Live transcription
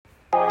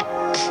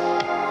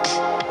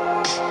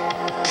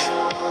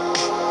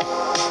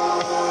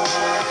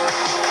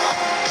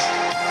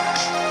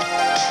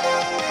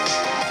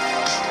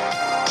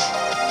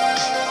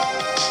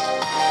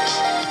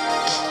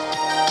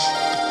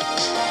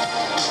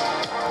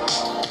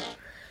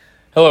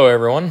Hello,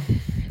 everyone,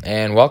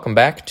 and welcome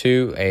back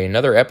to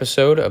another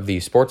episode of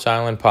the Sports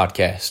Island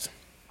podcast.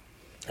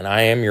 And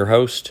I am your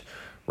host,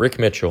 Rick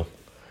Mitchell.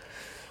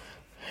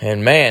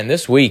 And man,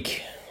 this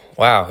week,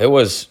 wow, it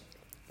was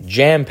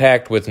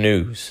jam-packed with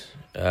news.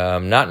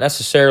 Not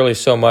necessarily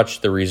so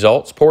much the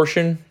results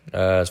portion,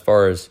 as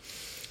far as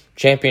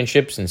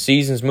championships and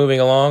seasons moving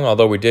along,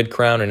 although we did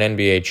crown an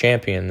NBA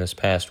champion this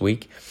past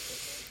week.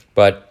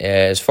 But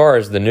as far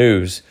as the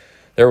news,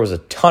 there was a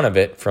ton of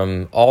it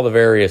from all the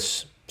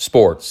various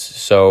sports.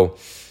 So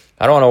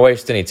I don't want to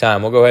waste any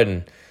time. We'll go ahead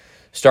and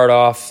start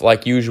off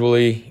like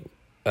usually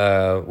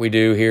we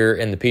do here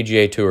in the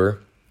PGA Tour.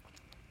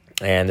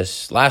 And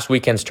this last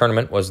weekend's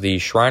tournament was the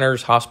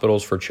Shriners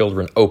Hospitals for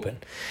Children Open.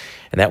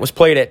 And that was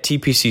played at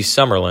TPC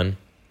Summerlin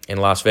in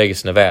Las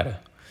Vegas, Nevada.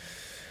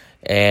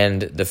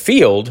 And the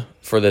field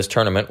for this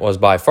tournament was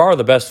by far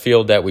the best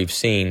field that we've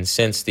seen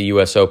since the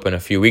U.S. Open a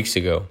few weeks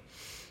ago.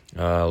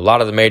 A lot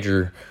of the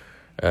major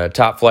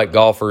top-flight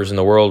golfers in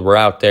the world were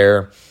out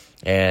there.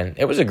 And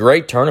it was a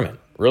great tournament,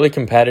 really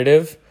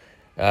competitive,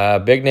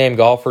 big-name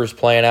golfers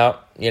playing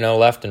out,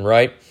 left and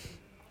right.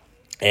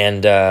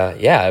 And,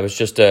 it was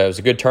just it was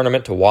a good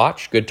tournament to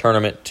watch, good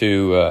tournament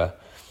to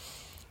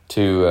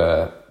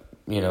tune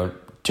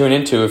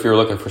into if you're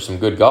looking for some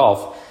good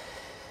golf.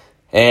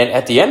 And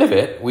at the end of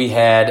it, we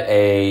had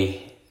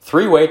a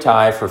three-way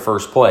tie for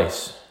first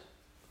place.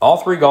 All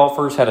three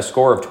golfers had a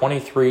score of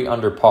 23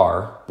 under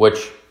par,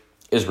 which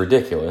is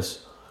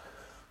ridiculous.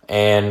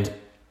 And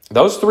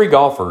those three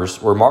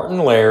golfers were Martin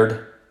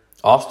Laird,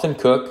 Austin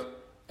Cook,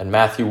 and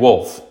Matthew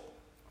Wolff.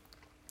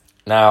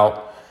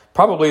 Now,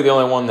 probably the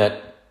only one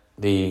that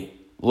the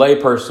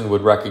layperson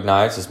would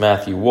recognize is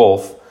Matthew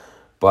Wolff,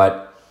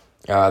 but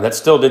that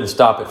still didn't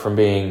stop it from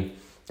being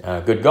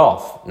good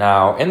golf.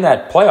 Now, in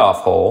that playoff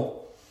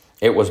hole,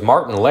 it was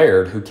Martin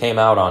Laird who came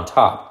out on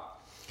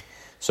top.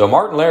 So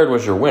Martin Laird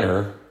was your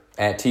winner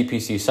at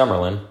TPC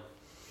Summerlin,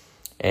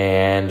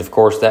 and of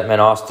course that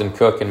meant Austin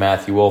Cook and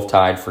Matthew Wolff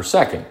tied for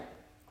second.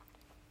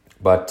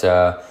 But,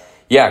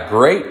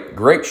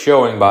 great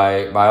showing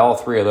by all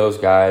three of those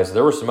guys.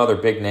 There were some other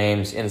big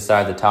names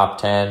inside the top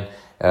 10.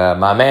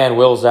 My man,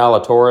 Will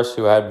Zalatoris,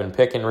 who I had been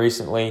picking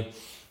recently,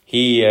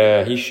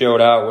 he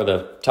showed out with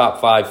a top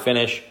 5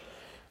 finish.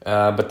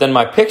 But then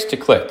my picks to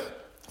click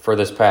for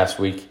this past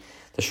week,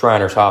 the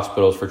Shriners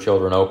Hospitals for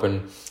Children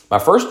Open. My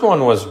first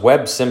one was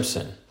Webb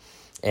Simpson.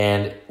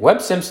 And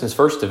Webb Simpson's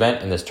first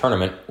event in this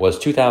tournament was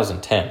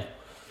 2010.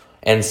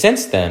 And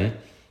since then,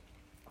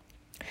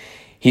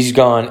 he's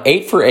gone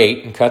 8 for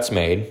 8 in cuts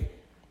made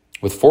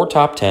with 4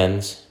 top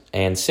 10s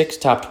and 6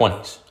 top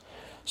 20s.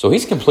 So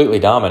he's completely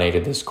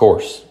dominated this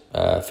course.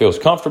 Feels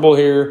comfortable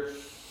here,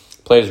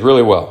 plays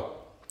really well.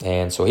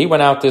 And so he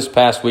went out this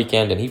past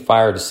weekend and he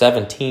fired a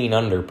 17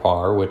 under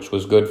par, which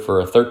was good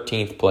for a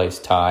 13th place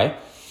tie.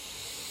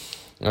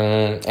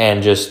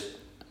 And just,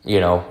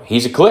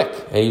 he's a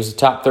click. He was a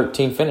top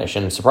 13 finish.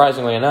 And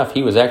surprisingly enough,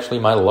 he was actually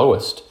my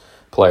lowest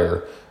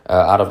player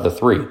out of the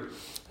three.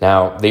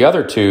 Now, the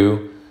other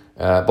two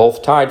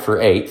both tied for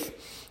 8th,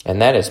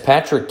 and that is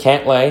Patrick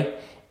Cantlay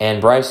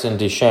and Bryson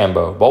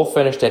DeChambeau. Both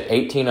finished at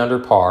 18 under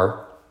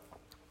par,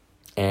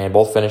 and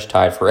both finished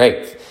tied for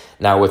 8th.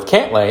 Now, with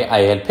Cantlay,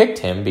 I had picked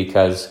him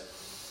because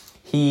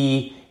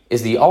he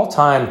is the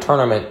all-time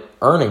tournament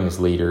earnings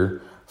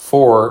leader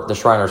for the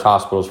Shriners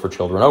Hospitals for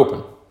Children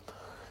Open.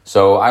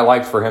 So I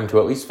liked for him to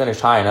at least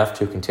finish high enough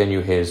to continue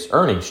his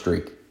earning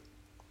streak.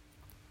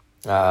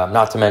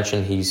 Not to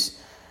mention he's,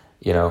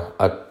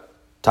 a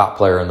top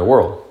player in the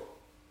world.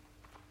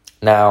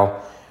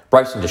 Now,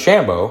 Bryson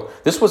DeChambeau,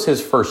 this was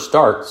his first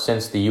start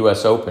since the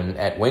U.S. Open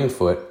at Winged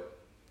Foot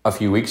a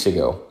few weeks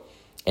ago.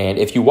 And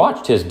if you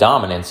watched his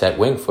dominance at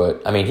Winged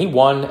Foot, he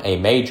won a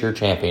major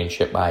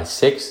championship by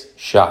 6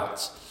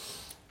 shots.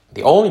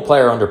 The only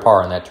player under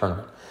par in that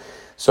tournament.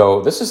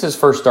 So this is his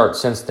first start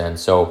since then.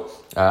 So,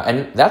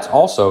 and that's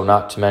also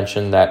not to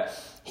mention that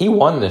he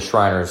won the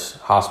Shriners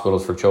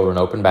Hospitals for Children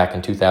Open back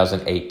in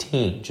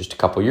 2018, just a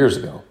couple years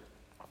ago.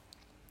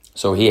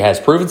 So he has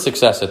proven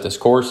success at this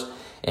course,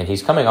 and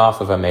he's coming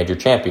off of a major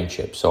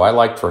championship. So I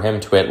liked for him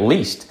to at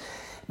least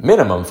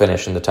minimum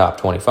finish in the top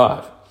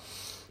 25.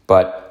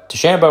 But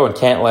DeChambeau and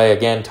Cantlay,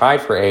 again,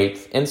 tied for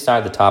 8th,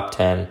 inside the top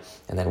 10.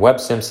 And then Webb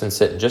Simpson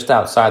sitting just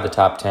outside the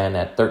top 10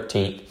 at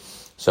 13th.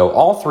 So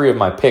all three of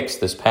my picks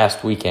this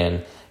past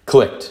weekend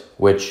clicked,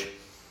 which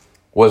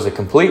was a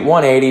complete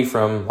 180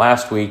 from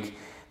last week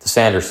to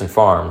Sanderson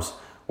Farms,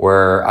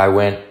 where I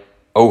went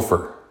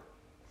over.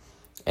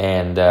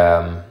 And,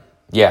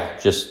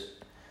 just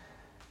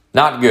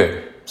not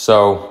good.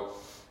 So,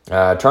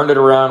 turned it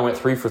around, went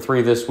 3 for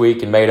 3 this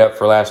week and made up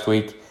for last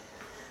week.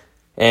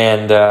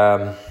 And,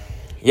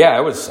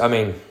 it was,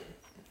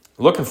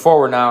 looking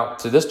forward now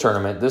to this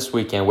tournament this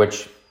weekend,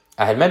 which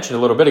I had mentioned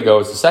a little bit ago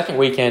is the second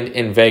weekend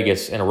in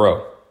Vegas in a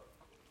row.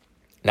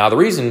 Now, the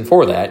reason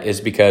for that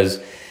is because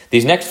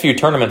these next few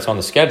tournaments on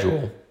the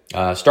schedule,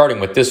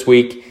 starting with this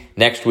week,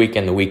 next week,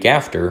 and the week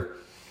after,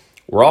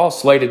 were all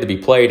slated to be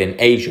played in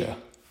Asia.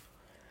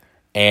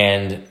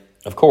 And,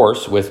 of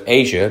course, with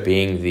Asia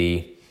being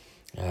the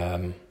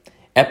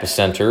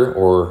epicenter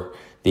or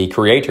the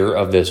creator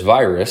of this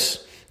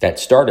virus that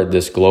started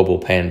this global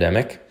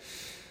pandemic,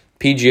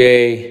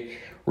 PGA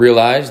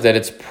realized that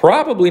it's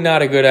probably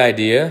not a good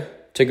idea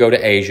to go to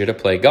Asia to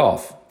play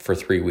golf for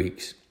 3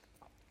 weeks.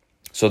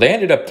 So they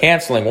ended up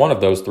canceling one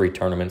of those 3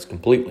 tournaments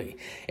completely,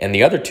 and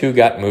the other 2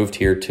 got moved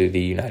here to the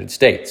United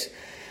States.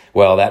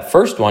 Well, that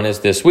first one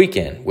is this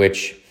weekend,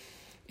 which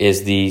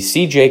is the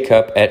CJ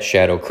Cup at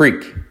Shadow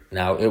Creek.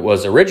 Now, it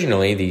was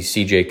originally the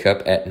CJ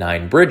Cup at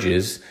Nine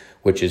Bridges,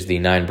 which is the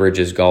Nine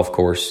Bridges golf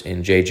course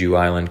in Jeju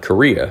Island,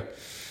 Korea.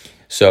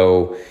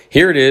 So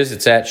here it is.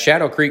 It's at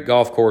Shadow Creek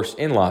Golf Course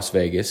in Las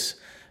Vegas,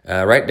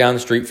 right down the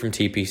street from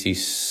TPC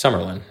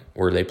Summerlin,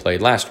 where they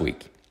played last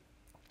week.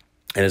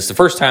 And it's the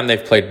first time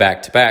they've played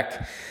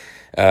back-to-back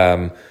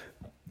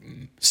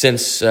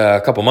since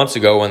a couple months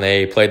ago when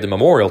they played the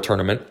Memorial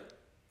Tournament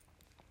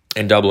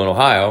in Dublin,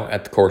 Ohio,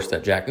 at the course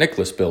that Jack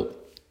Nicklaus built.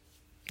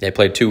 They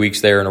played 2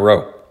 weeks there in a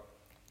row.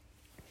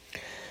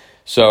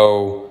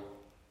 So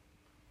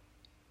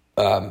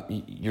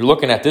you're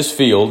looking at this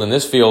field, and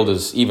this field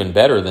is even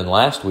better than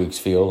last week's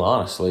field,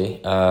 honestly.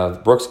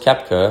 Brooks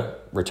Koepka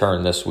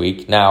returned this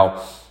week.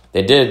 Now,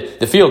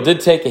 the field did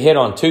take a hit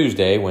on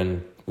Tuesday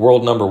when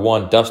world number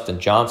 1 Dustin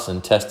Johnson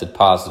tested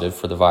positive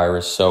for the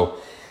virus, so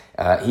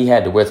he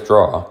had to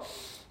withdraw.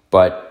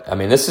 But, I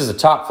mean, this is a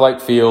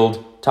top-flight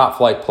field,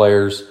 top-flight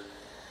players,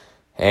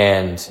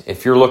 and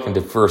if you're looking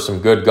for some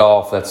good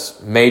golf,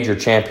 that's major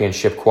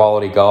championship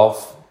quality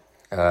golf,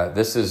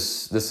 this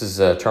is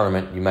a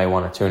tournament you may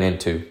want to tune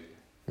into.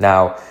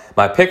 Now,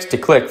 my picks to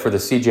click for the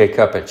CJ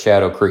Cup at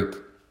Shadow Creek.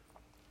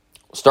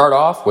 We'll start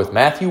off with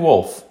Matthew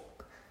Wolff.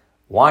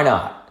 Why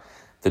not?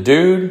 The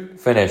dude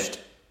finished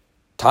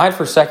tied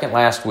for second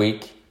last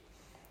week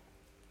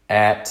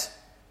at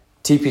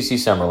TPC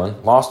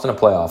Summerlin, lost in a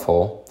playoff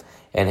hole,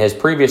 and his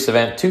previous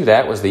event to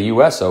that was the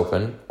U.S.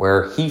 Open,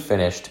 where he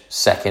finished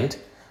second,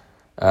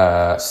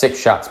 6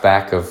 shots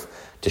back of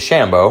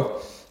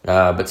DeChambeau,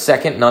 but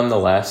second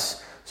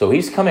nonetheless. So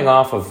he's coming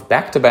off of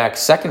back-to-back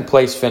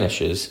second-place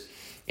finishes,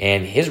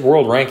 and his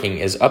world ranking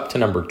is up to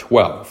number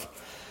 12.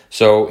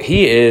 So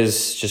he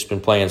is just been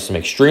playing some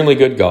extremely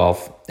good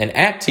golf, and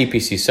at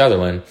TPC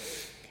Summerlin,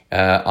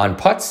 on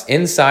putts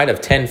inside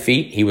of 10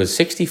 feet, he was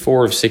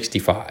 64 of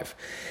 65.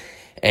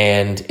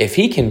 And if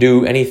he can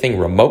do anything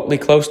remotely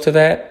close to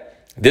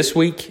that this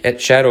week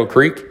at Shadow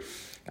Creek,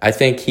 I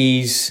think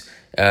he's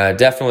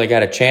definitely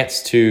got a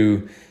chance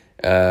to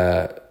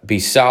be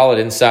solid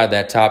inside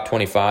that top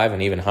 25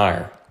 and even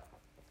higher.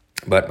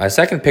 But my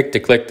second pick to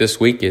click this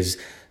week is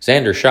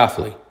Xander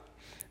Schauffele.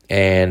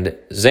 And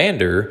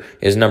Xander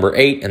is number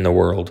 8 in the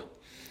world.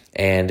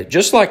 And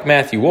just like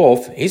Matthew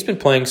Wolff, he's been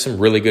playing some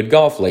really good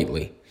golf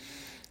lately.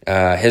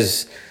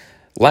 His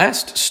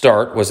last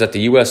start was at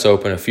the U.S.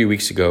 Open a few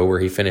weeks ago where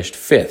he finished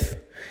 5th.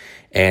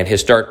 And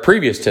his start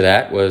previous to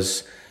that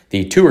was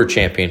the Tour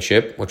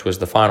Championship, which was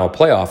the final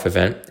playoff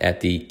event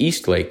at the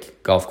East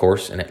Lake Golf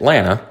Course in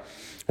Atlanta,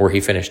 where he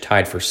finished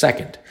tied for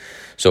second.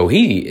 So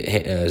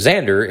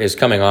Xander is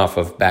coming off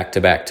of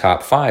back-to-back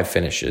top 5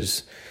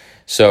 finishes.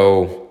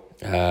 So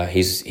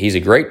he's a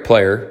great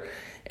player,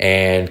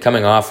 and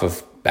coming off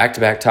of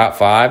back-to-back top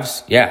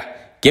 5s, yeah,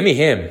 give me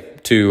him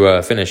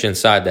to finish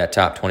inside that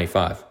top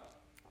 25.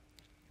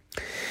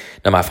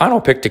 Now, my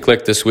final pick to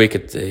click this week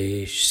at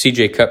the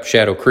CJ Cup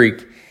Shadow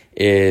Creek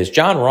is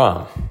Jon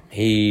Rahm.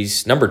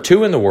 He's number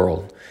 2 in the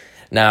world.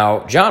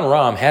 Now, Jon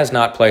Rahm has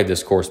not played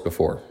this course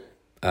before,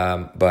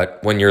 but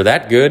when you're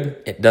that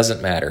good, it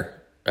doesn't matter.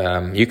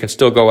 You can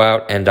still go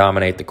out and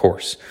dominate the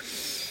course.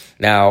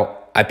 Now,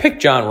 I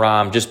picked Jon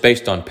Rahm just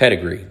based on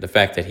pedigree, the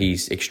fact that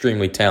he's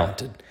extremely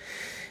talented.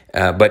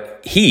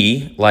 But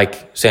he,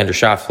 like Xander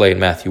Schauffele and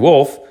Matthew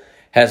Wolff,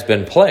 has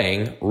been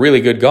playing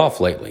really good golf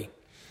lately.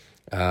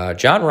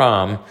 Jon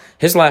Rahm,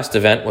 his last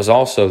event was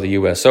also the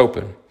U.S.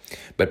 Open.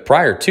 But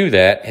prior to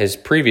that, his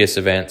previous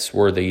events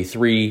were the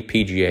 3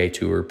 PGA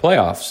Tour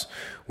playoffs,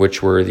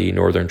 which were the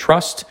Northern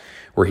Trust,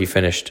 where he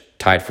finished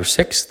tied for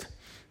 6th,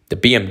 the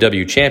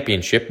BMW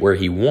Championship, where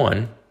he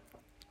won,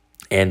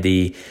 and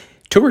the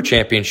Tour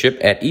Championship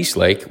at East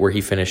Lake, where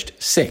he finished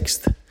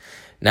 6th.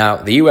 Now,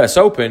 the U.S.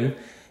 Open,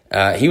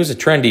 he was a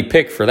trendy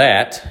pick for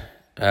that,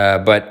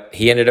 but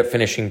he ended up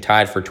finishing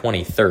tied for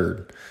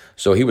 23rd.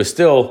 So he was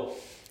still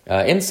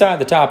inside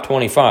the top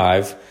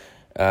 25,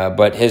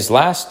 but his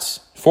last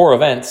 4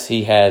 events,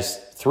 he has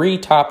 3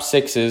 top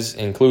 6s,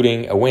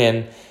 including a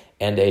win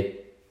and a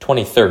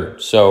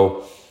 23rd.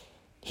 So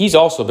he's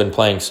also been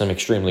playing some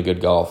extremely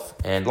good golf.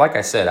 And like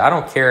I said, I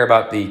don't care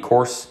about the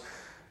course,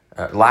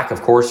 lack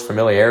of course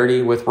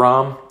familiarity with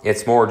Rahm.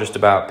 It's more just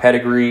about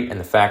pedigree and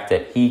the fact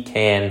that he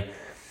can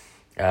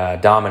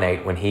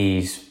dominate when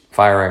he's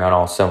firing on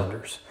all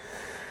cylinders.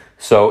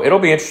 So it'll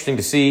be interesting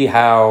to see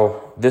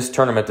how this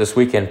tournament this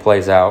weekend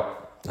plays out.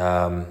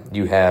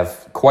 You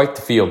have quite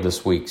the field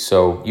this week,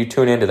 so you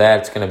tune into that.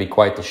 It's going to be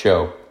quite the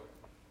show.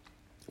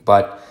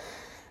 But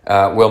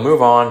we'll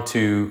move on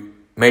to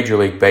Major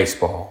League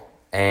Baseball.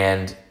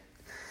 And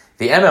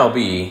the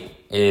MLB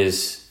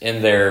is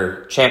in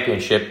their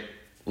championship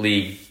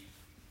league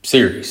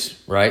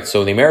series, right?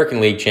 So the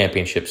American League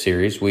Championship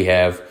Series, we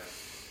have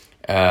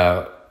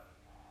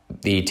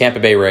the Tampa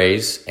Bay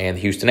Rays and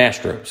the Houston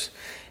Astros.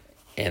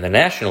 And the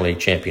National League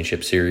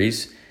Championship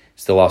Series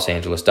is the Los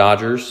Angeles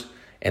Dodgers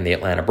and the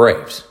Atlanta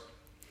Braves.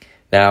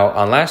 Now,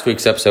 on last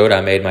week's episode,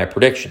 I made my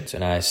predictions,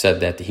 and I said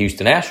that the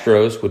Houston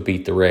Astros would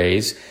beat the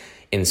Rays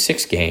in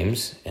 6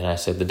 games, and I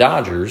said the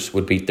Dodgers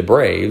would beat the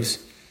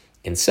Braves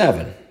in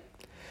 7.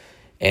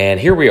 And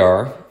here we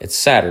are. It's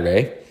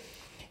Saturday.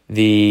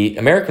 The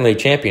American League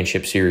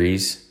Championship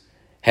Series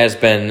has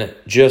been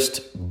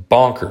just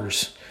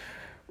bonkers,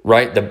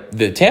 right?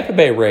 The Tampa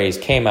Bay Rays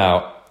came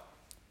out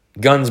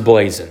guns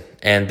blazing,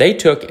 and they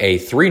took a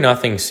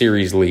 3-0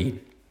 series lead.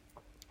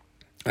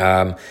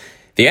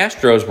 The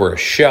Astros were a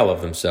shell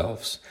of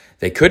themselves.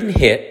 They couldn't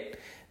hit.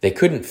 They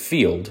couldn't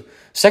field.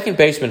 Second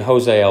baseman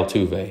Jose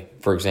Altuve,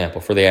 for example,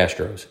 for the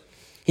Astros,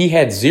 he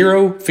had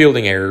 0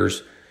 fielding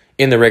errors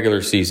in the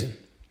regular season.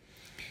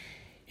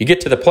 You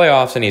get to the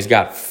playoffs and he's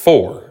got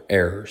 4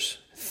 errors,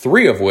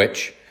 3 of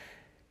which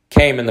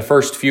came in the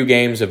first few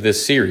games of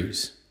this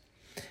series.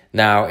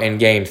 Now, in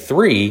Game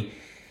 3,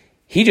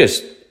 he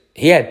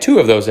had 2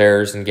 of those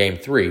errors in Game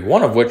 3,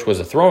 one of which was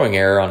a throwing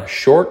error on a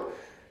short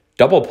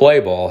double play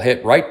ball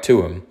hit right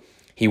to him.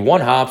 He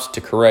one-hops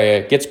to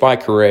Correa, gets by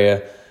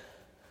Correa,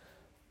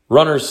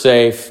 runner's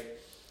safe.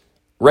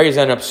 Rays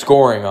end up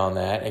scoring on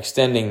that,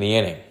 extending the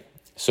inning.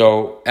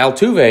 So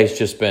Altuve's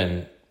just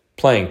been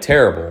playing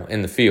terrible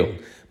in the field,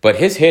 but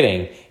his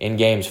hitting in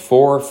games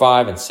 4,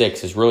 5, and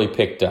 6 has really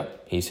picked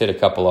up. He's hit a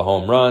couple of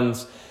home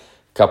runs, a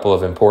couple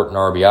of important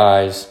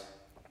RBIs,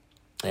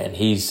 and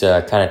he's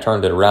kind of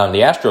turned it around.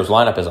 The Astros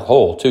lineup as a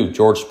whole, too.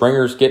 George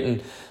Springer's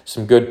getting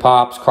some good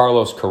pops.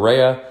 Carlos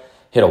Correa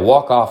hit a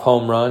walk-off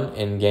home run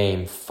in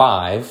Game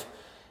 5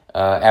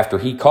 after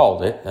he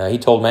called it. He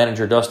told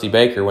manager Dusty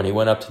Baker before he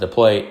went up to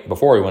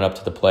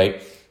the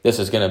plate, this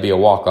is going to be a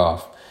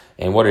walk-off.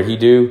 And what did he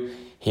do?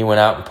 He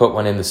went out and put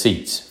one in the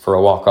seats for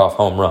a walk-off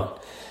home run.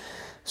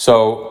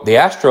 So the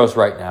Astros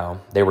right now,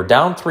 they were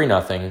down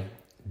 3-0,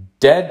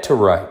 dead to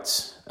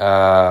rights.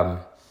 And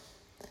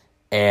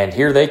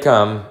here they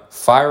come,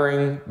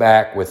 firing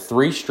back with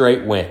 3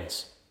 straight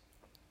wins.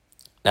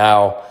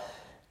 Now,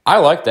 I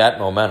like that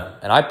momentum,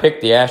 and I picked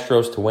the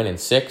Astros to win in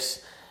 6.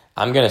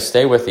 I'm going to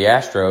stay with the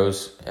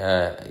Astros.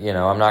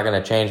 I'm not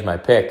going to change my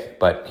pick,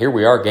 but here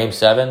we are, Game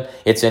 7.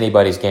 It's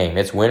anybody's game.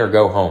 It's win or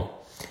go home.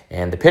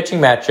 And the pitching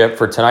matchup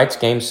for tonight's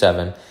Game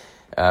 7,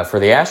 for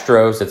the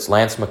Astros, it's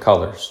Lance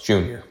McCullers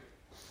Jr.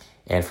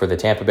 And for the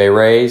Tampa Bay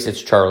Rays,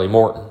 it's Charlie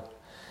Morton.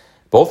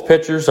 Both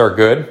pitchers are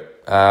good.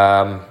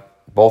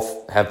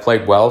 Both have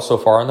played well so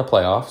far in the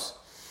playoffs.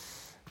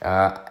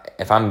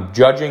 If I'm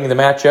judging the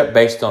matchup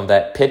based on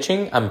that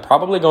pitching, I'm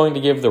probably going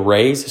to give the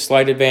Rays a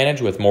slight advantage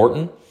with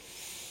Morton.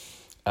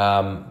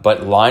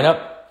 But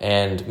lineup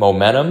and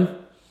momentum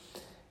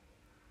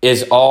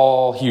is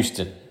all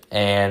Houston.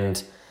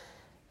 And,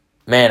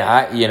 man,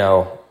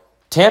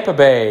 Tampa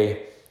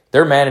Bay,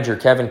 their manager,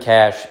 Kevin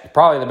Cash,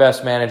 probably the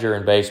best manager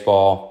in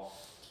baseball.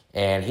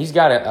 And he's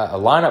got a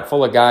lineup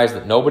full of guys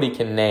that nobody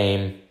can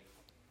name.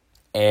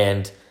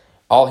 And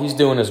all he's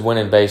doing is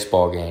winning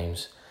baseball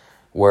games.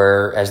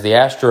 Whereas the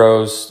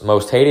Astros,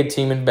 most hated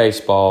team in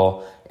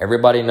baseball,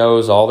 everybody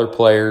knows all their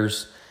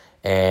players,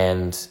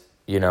 and,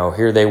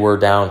 here they were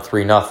down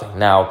 3-0.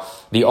 Now,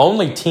 the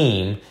only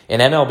team in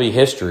MLB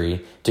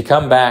history to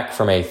come back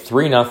from a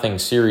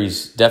 3-0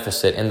 series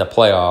deficit in the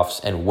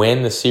playoffs and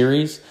win the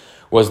series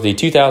was the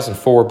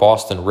 2004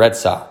 Boston Red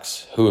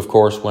Sox, who, of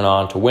course, went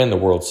on to win the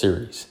World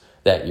Series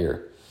that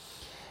year.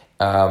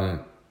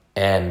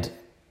 And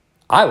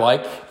I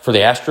like for the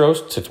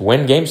Astros to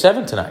win Game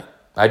 7 tonight.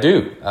 I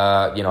do.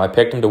 I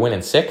picked them to win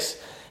in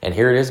 6, and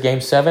here it is, Game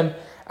 7.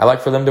 I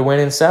like for them to win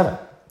in 7.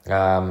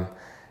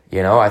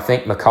 I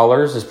think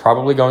McCullers is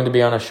probably going to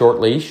be on a short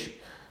leash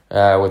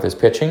with his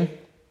pitching.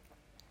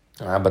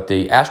 But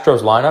the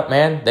Astros lineup,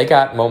 man, they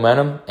got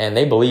momentum, and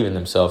they believe in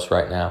themselves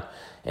right now.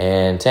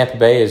 And Tampa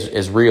Bay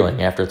is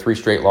reeling after 3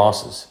 straight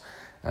losses,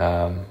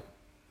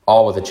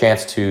 all with a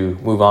chance to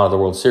move on to the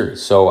World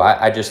Series. So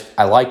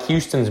I like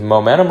Houston's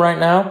momentum right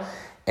now,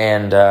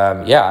 and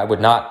I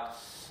would not.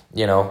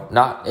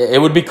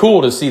 It would be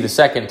cool to see the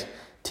second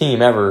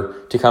team ever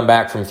to come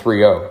back from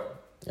 3-0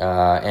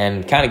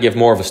 and kind of give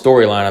more of a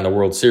storyline on the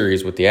World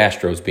Series with the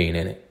Astros being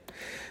in it.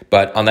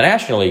 But on the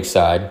National League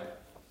side,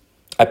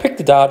 I picked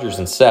the Dodgers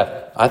in 7.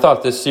 I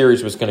thought this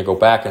series was going to go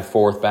back and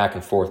forth, back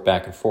and forth,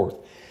 back and forth.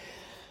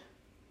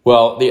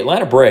 Well, the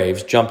Atlanta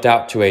Braves jumped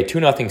out to a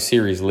 2-0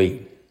 series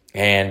lead,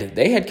 and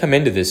they had come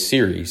into this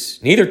series.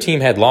 Neither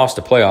team had lost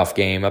a playoff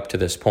game up to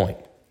this point.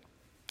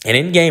 And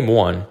in Game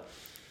 1,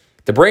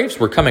 the Braves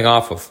were coming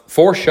off of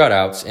 4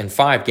 shutouts in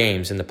 5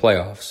 games in the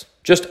playoffs.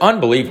 Just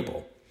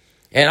unbelievable.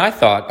 And I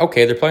thought,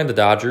 okay, they're playing the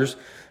Dodgers.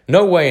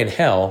 No way in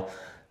hell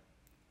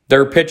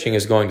their pitching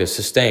is going to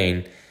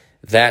sustain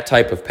that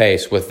type of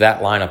pace with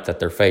that lineup that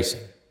they're facing.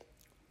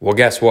 Well,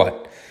 guess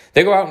what?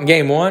 They go out in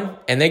Game 1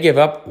 and they give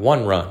up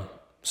 1 run.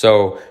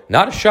 So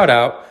not a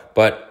shutout,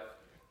 but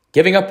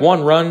giving up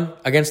 1 run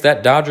against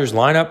that Dodgers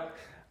lineup,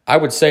 I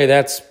would say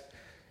that's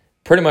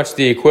pretty much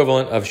the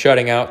equivalent of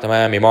shutting out the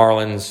Miami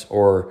Marlins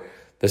or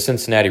the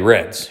Cincinnati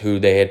Reds, who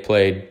they had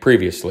played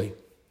previously.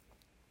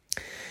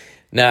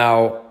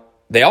 Now,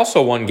 they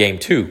also won Game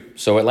 2,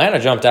 so Atlanta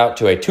jumped out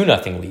to a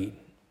 2-0 lead.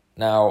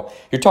 Now,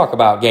 you talk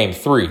about Game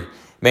 3.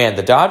 Man,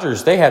 the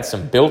Dodgers, they had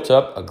some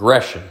built-up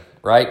aggression,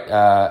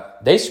 right?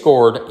 They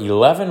scored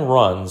 11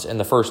 runs in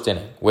the first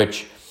inning,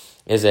 which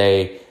is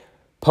a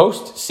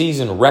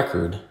postseason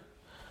record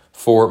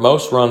for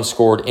most runs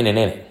scored in an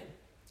inning.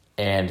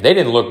 And they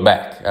didn't look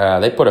back.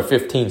 They put a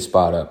 15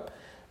 spot up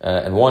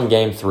and won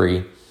Game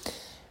 3.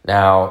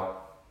 Now,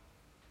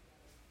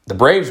 the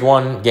Braves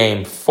won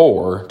Game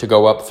 4 to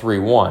go up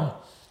 3-1.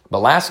 But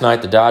last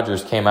night, the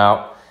Dodgers came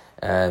out,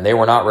 and they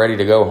were not ready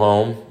to go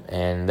home,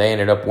 and they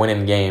ended up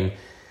winning Game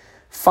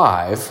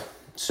 5.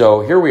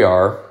 So here we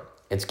are.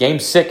 It's Game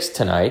 6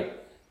 tonight,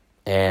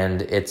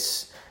 and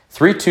it's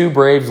 3-2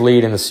 Braves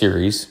lead in the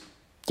series.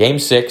 Game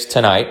 6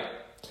 tonight.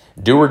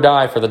 Do or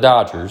die for the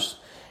Dodgers.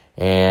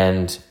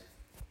 And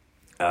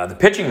the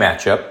pitching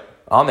matchup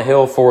on the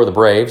hill for the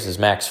Braves is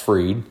Max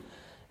Fried,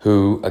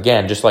 who,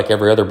 again, just like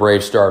every other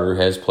Braves starter,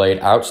 has played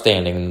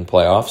outstanding in the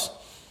playoffs.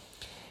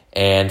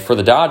 And for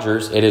the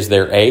Dodgers, it is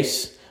their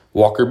ace,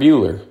 Walker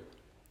Buehler.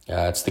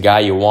 It's the guy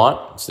you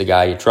want. It's the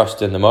guy you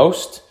trust in the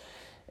most.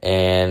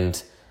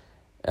 And,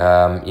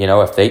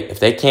 if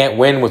they can't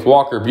win with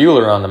Walker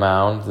Buehler on the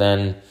mound,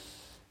 then,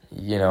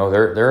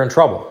 they're in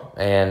trouble.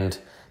 And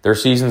their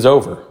season's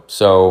over.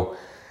 So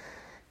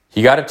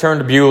you got to turn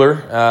to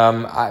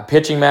Buehler.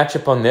 Pitching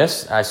matchup on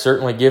this, I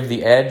certainly give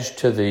the edge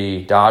to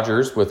the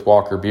Dodgers with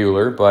Walker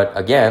Buehler. But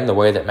again, the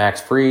way that Max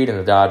Fried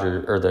and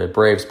the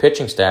Braves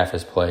pitching staff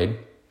has played,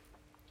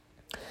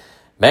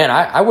 man,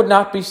 I would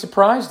not be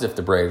surprised if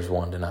the Braves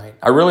won tonight.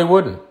 I really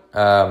wouldn't.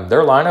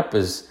 Their lineup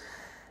is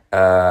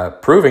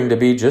proving to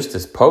be just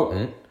as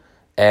potent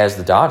as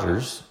the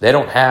Dodgers. They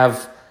don't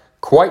have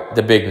quite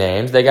the big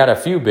names. They got a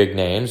few big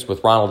names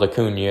with Ronald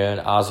Acuna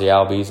and Ozzie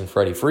Albies and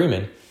Freddie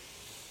Freeman.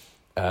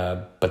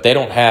 But they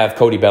don't have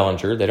Cody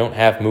Bellinger. They don't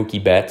have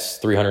Mookie Betts,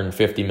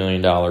 $350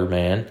 million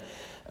man.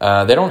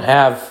 They don't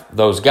have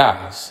those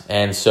guys.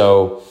 And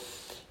so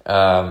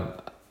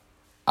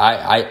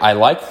I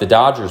like the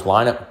Dodgers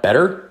lineup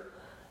better,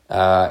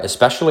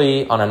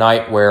 especially on a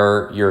night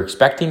where you're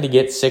expecting to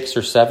get 6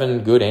 or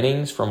 7 good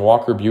innings from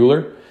Walker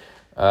Buehler.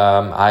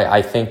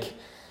 I think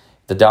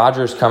the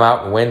Dodgers come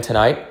out and win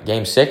tonight,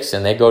 Game 6,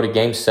 and they go to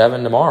Game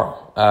 7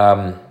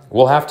 tomorrow.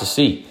 We'll have to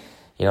see.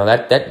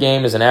 That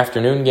game is an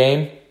afternoon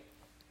game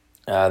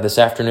this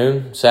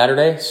afternoon,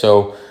 Saturday,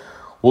 so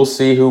we'll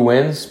see who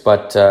wins.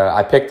 But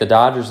I picked the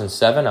Dodgers in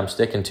 7. I'm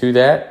sticking to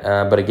that.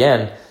 But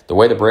again, the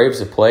way the Braves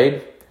have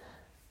played,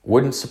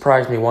 wouldn't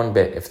surprise me one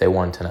bit if they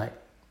won tonight.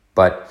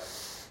 But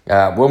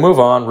we'll move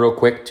on real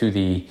quick to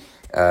the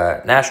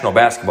National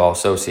Basketball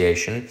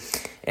Association.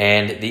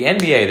 And the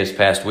NBA this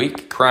past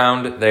week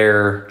crowned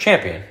their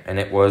champion, and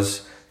it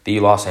was the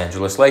Los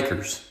Angeles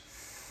Lakers.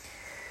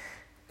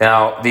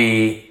 Now,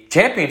 the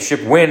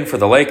championship win for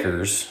the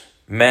Lakers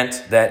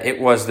meant that it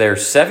was their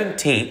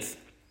 17th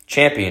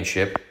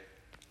championship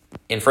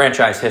in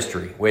franchise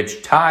history,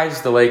 which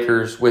ties the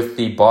Lakers with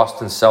the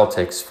Boston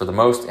Celtics for the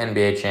most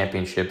NBA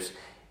championships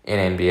in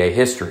NBA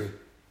history.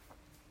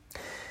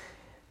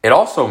 It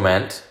also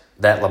meant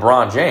that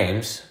LeBron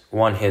James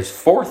won his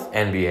 4th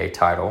NBA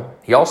title.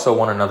 He also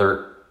won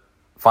another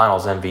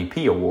Finals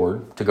MVP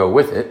award to go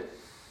with it,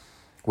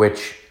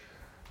 which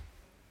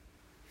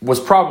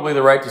was probably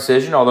the right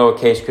decision, although a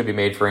case could be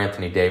made for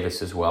Anthony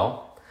Davis as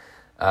well.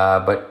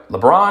 But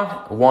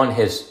LeBron won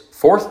his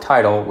 4th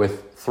title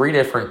with 3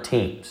 different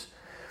teams.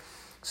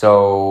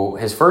 So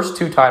his first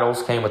 2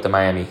 titles came with the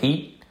Miami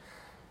Heat.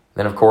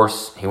 Then, of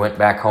course, he went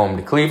back home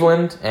to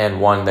Cleveland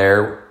and won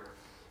there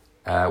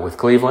with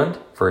Cleveland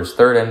for his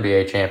 3rd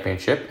NBA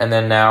championship. And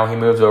then now he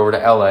moves over to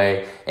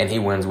LA and he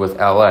wins with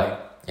LA.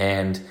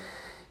 And,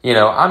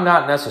 I'm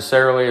not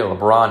necessarily a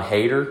LeBron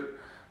hater.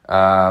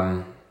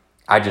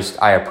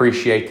 I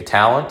appreciate the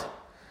talent.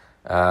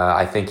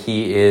 I think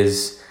he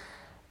is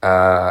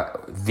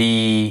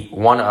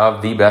one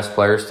of the best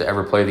players to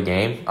ever play the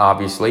game.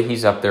 Obviously,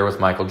 he's up there with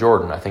Michael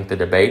Jordan. I think the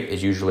debate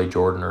is usually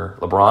Jordan or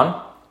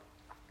LeBron.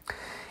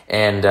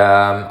 And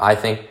I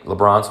think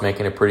LeBron's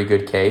making a pretty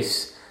good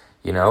case,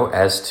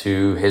 as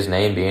to his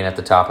name being at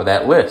the top of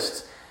that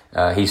list.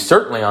 He's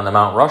certainly on the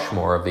Mount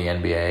Rushmore of the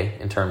NBA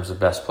in terms of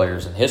best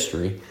players in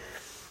history.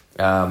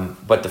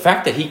 But the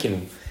fact that he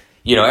can,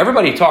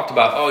 everybody talked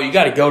about, you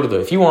got to go to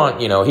if you want,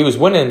 he was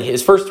winning,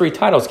 his first 3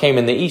 titles came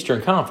in the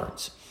Eastern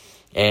Conference.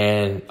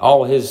 And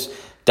all his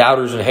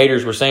doubters and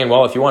haters were saying,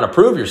 well, if you want to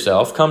prove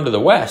yourself, come to the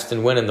West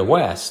and win in the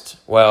West.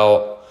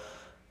 Well,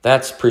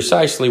 that's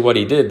precisely what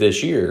he did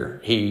this year.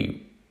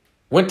 He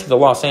went to the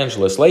Los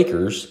Angeles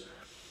Lakers.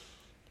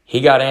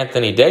 He got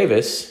Anthony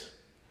Davis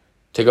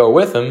to go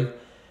with him.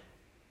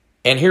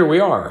 And here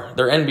we are.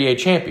 They're NBA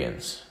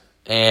champions.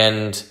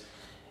 And,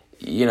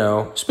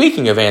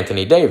 speaking of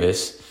Anthony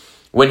Davis,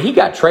 when he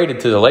got traded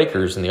to the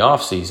Lakers in the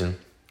offseason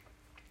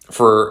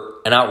for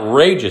an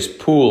outrageous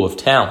pool of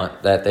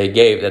talent that they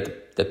gave,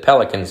 that the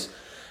Pelicans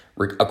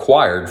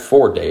acquired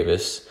for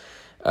Davis,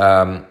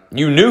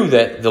 you knew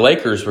that the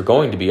Lakers were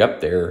going to be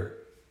up there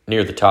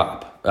near the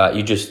top.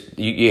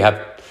 You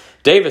have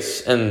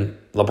Davis and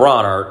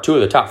LeBron are two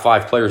of the top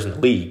 5 players in the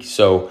league,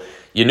 so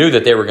you knew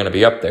that they were going to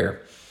be up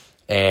there.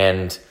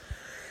 And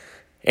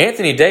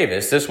Anthony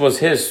Davis, this was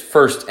his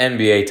first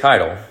NBA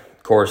title.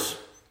 Of course,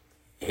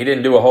 he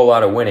didn't do a whole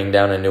lot of winning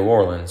down in New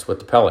Orleans with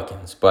the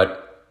Pelicans,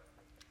 but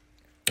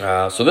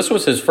so this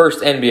was his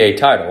first NBA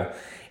title,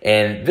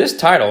 and this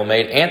title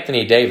made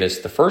Anthony Davis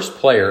the first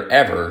player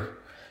ever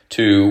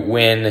to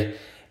win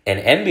an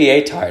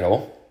NBA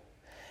title,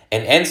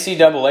 an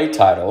NCAA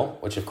title,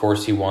 which of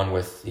course he won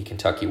with the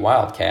Kentucky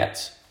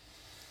Wildcats,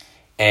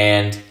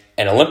 and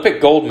an Olympic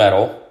gold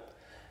medal,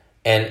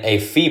 and a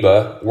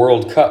FIBA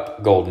World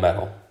Cup gold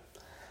medal.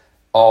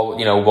 All,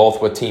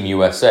 both with Team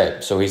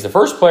USA. So he's the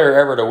first player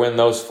ever to win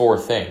those 4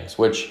 things,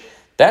 which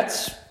that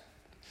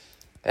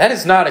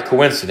is not a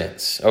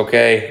coincidence,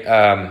 okay?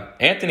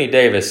 Anthony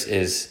Davis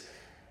is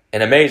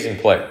an amazing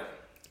player,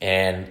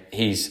 and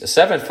he's a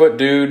 7-foot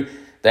dude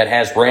that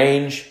has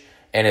range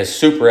and is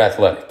super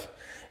athletic.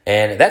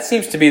 And that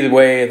seems to be the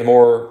way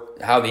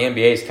how the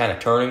NBA is kind of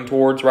turning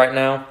towards right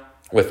now,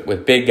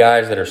 with big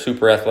guys that are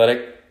super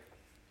athletic,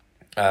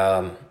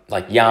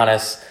 like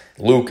Giannis,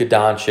 Luka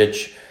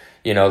Doncic,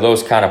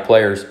 those kind of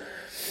players.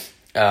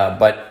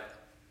 But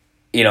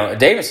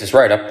Davis is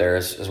right up there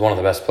as one of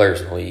the best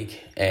players in the league.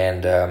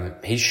 And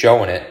he's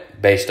showing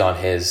it based on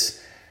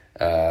his,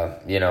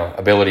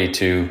 ability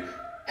to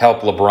help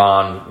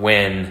LeBron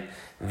win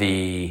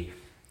the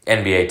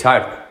NBA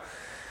title.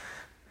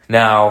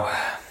 Now,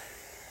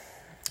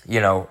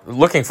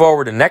 looking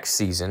forward to next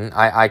season,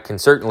 I can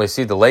certainly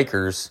see the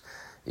Lakers,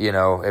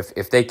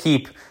 if they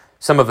keep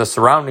some of the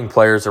surrounding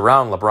players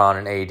around LeBron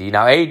and AD.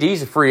 Now,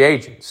 AD's a free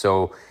agent,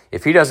 so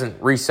if he doesn't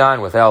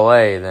re-sign with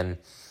LA, then,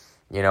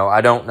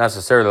 I don't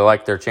necessarily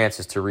like their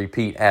chances to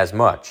repeat as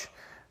much.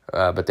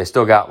 But they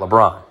still got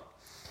LeBron.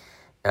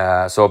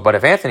 But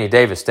if Anthony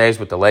Davis stays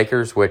with the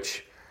Lakers,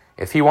 which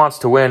if he wants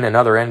to win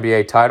another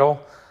NBA title,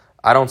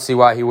 I don't see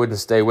why he wouldn't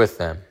stay with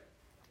them.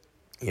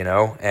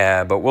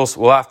 But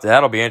we'll have to.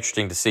 That'll be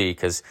interesting to see,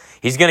 because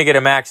he's going to get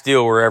a max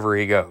deal wherever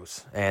he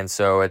goes. And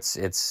so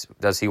it's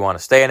does he want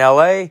to stay in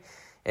LA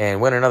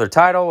and win another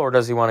title, or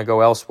does he want to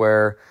go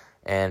elsewhere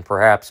and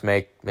perhaps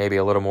make maybe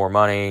a little more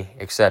money,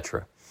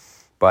 etc.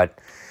 But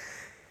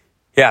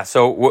yeah,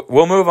 so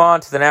we'll move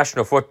on to the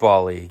National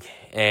Football League,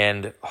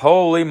 and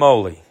holy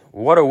moly,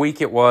 what a week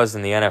it was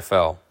in the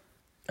NFL.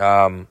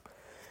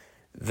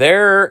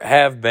 There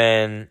have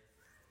been.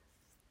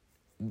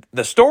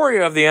 The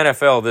story of the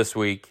NFL this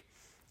week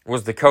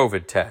was the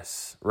COVID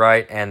tests,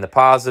 right? And the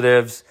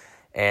positives,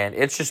 and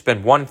it's just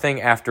been one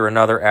thing after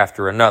another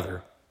after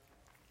another.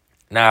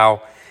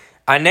 Now,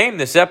 I named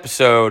this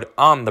episode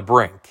On the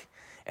Brink,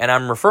 and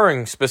I'm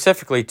referring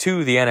specifically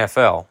to the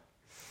NFL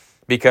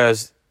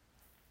because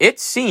it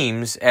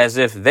seems as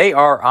if they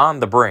are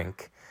on the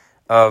brink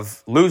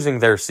of losing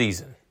their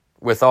season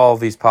with all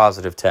these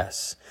positive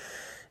tests.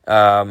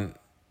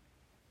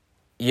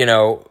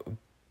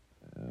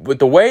 With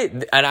the way,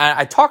 and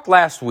I talked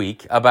last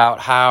week about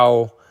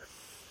how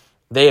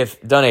they have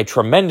done a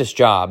tremendous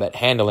job at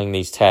handling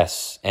these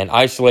tests and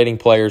isolating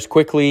players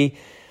quickly,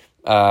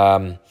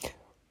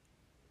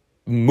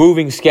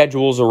 moving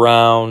schedules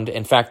around.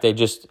 In fact, they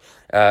just,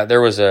 there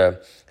was a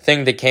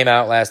thing that came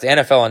out the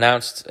NFL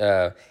announced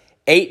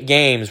 8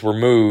 games were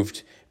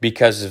moved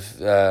because of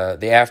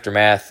the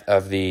aftermath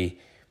of the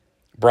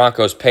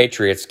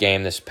Broncos-Patriots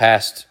game this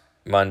past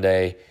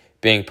Monday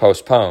being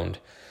postponed.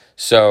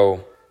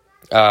 So,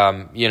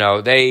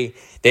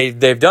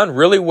 they've done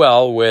really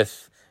well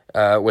with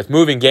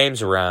moving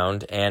games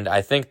around, and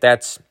I think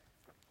that's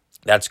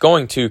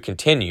going to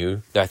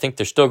continue. I think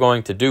they're still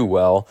going to do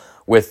well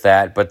with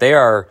that, but they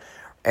are.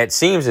 It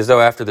seems as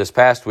though after this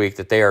past week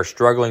that they are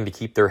struggling to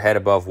keep their head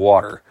above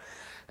water.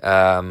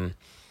 Like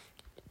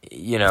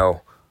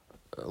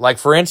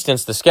for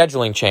instance, the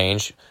scheduling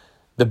change.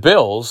 The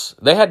Bills,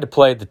 they had to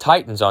play the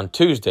Titans on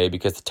Tuesday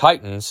because the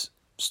Titans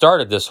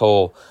started this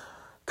whole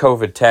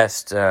COVID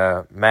test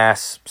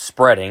mass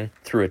spreading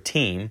through a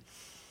team.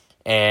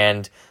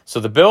 And so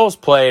the Bills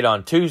played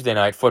on Tuesday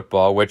Night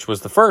Football, which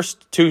was the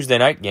first Tuesday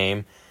night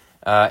game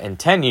in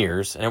 10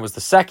 years, and it was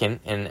the second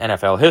in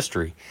NFL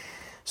history.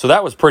 So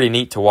that was pretty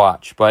neat to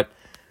watch. But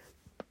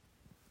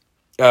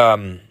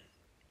the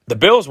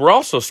Bills were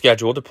also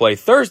scheduled to play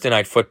Thursday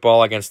Night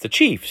Football against the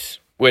Chiefs,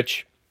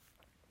 which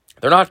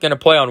they're not going to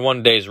play on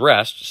one day's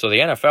rest, so the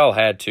NFL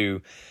had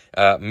to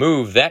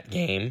move that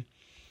game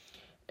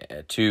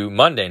to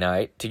Monday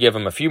night to give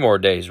them a few more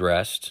days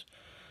rest.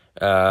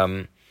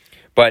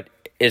 But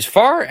as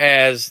far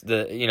as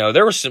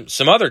there were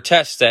some other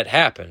tests that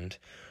happened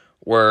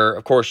where,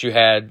 of course, you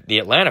had the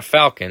Atlanta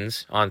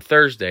Falcons on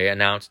Thursday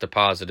announced a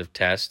positive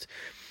test,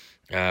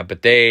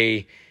 but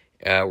they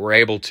were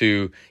able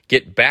to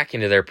get back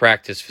into their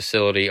practice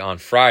facility on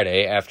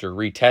Friday after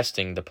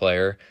retesting the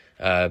player,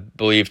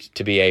 believed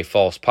to be a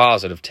false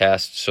positive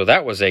test. So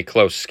that was a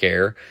close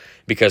scare,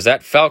 because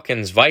that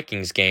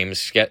Falcons-Vikings game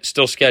is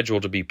still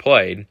scheduled to be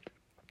played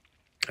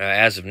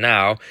as of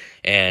now.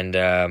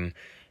 And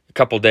a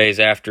couple days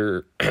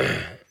after,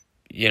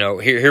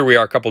 here we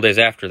are a couple days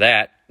after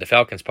that, the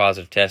Falcons'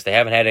 positive test. They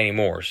haven't had any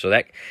more. So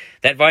that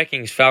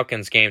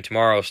Vikings-Falcons game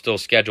tomorrow is still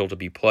scheduled to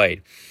be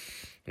played.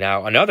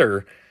 Now,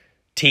 another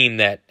team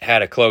that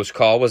had a close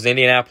call was the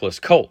Indianapolis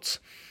Colts.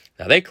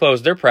 Now, they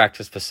closed their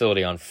practice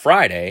facility on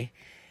Friday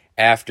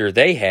after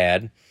they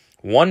had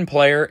one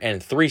player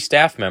and 3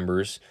 staff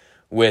members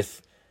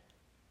with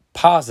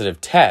positive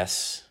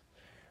tests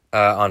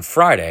on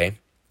Friday.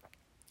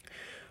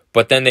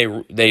 But then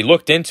they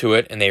looked into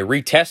it and they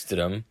retested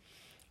them,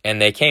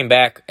 and they came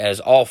back as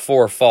all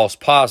 4 false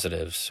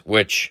positives,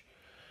 which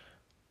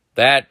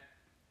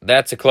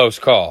that's a close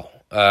call.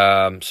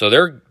 So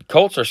their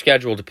Colts are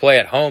scheduled to play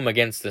at home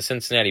against the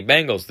Cincinnati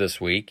Bengals this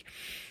week,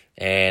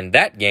 and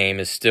that game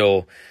is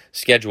still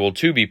scheduled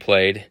to be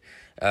played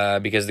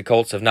because the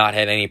Colts have not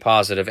had any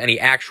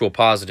actual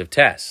positive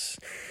tests.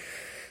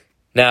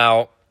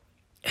 Now,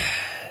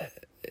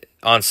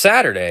 on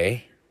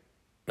Saturday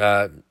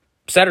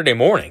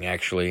morning,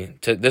 actually,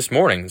 this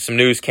morning, some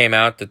news came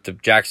out that the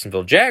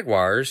Jacksonville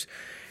Jaguars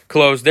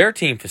closed their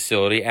team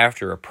facility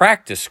after a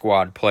practice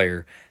squad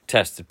player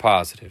tested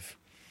positive.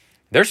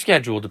 They're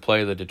scheduled to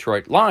play the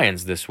Detroit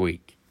Lions this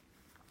week.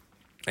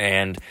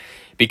 And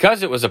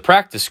because it was a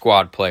practice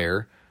squad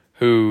player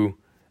who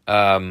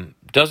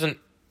doesn't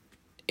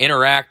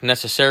interact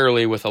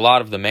necessarily with a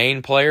lot of the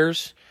main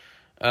players,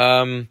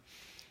 a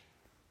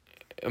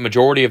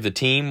majority of the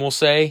team, we'll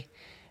say,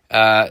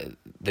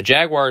 the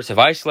Jaguars have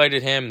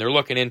isolated him. They're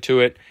looking into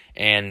it,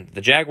 and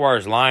the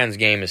Jaguars-Lions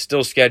game is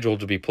still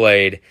scheduled to be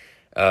played.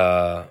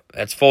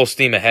 That's full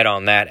steam ahead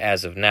on that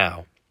as of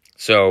now.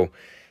 So,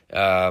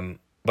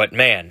 but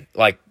man,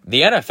 like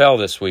the NFL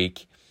this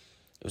week,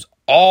 it was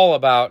all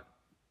about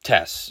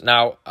tests.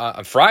 Now,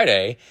 on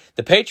Friday,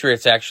 the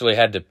Patriots actually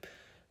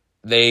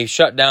they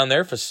shut down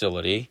their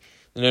facility,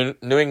 the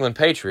New England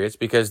Patriots,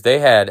 because they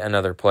had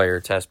another player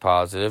test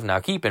positive. Now,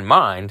 keep in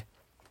mind,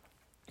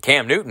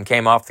 Cam Newton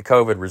came off the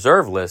COVID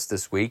reserve list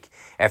this week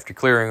after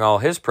clearing all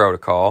his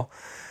protocol.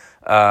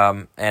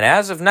 And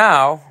as of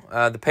now,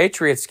 the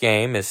Patriots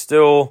game is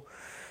still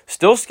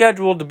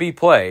scheduled to be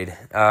played.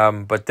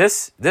 But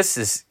this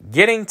is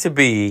getting to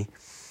be,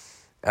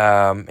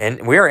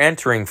 and we are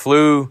entering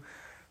flu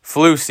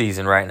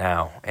season right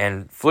now.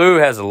 And flu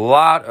has a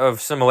lot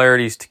of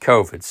similarities to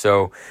COVID.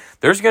 So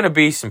there's going to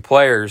be some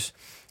players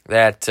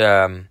that,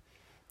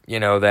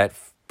 that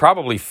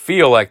probably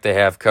feel like they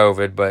have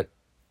COVID, but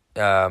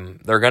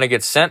they're going to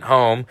get sent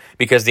home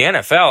because the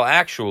NFL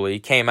actually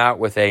came out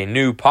with a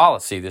new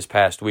policy this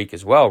past week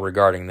as well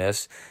regarding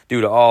this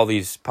due to all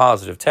these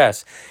positive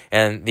tests.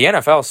 And the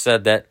NFL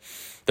said that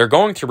they're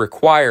going to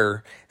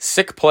require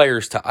sick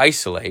players to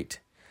isolate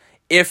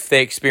if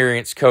they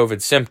experience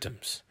COVID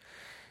symptoms,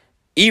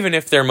 even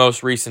if their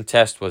most recent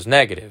test was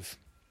negative.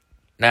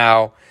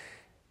 Now,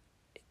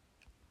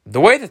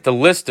 the way that the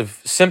list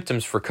of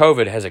symptoms for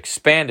COVID has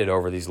expanded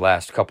over these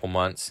last couple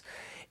months,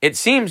 it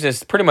seems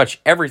as pretty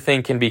much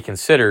everything can be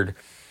considered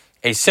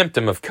a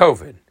symptom of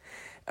COVID.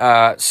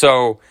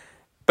 So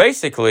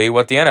basically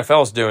what the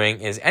NFL is doing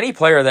is any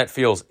player that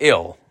feels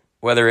ill,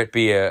 whether it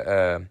be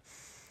a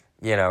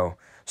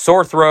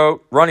sore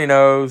throat, runny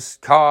nose,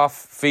 cough,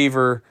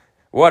 fever,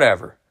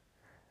 whatever,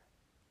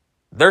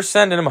 they're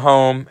sending them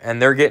home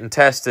and they're getting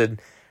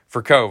tested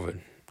for COVID,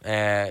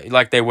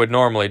 like they would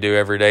normally do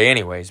every day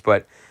anyways.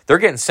 But they're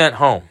getting sent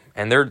home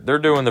and they're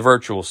doing the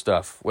virtual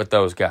stuff with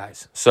those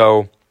guys.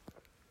 So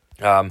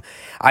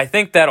I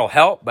think that'll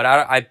help, but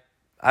I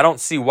don't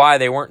see why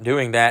they weren't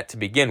doing that to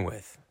begin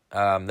with.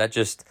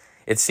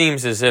 It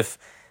seems as if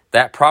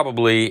that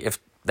probably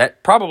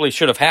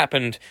should have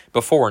happened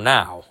before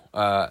now.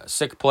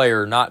 Sick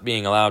player not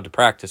being allowed to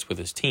practice with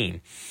his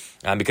team,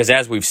 because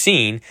as we've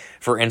seen,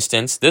 for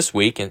instance, this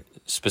week and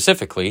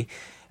specifically,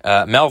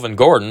 Melvin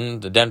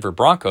Gordon, the Denver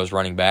Broncos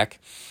running back,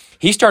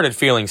 he started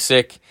feeling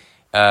sick.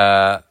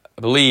 I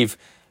believe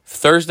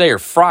Thursday or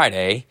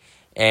Friday.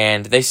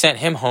 And they sent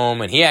him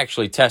home, and he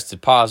actually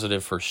tested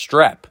positive for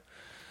strep,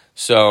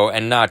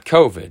 and not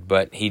COVID.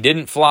 But he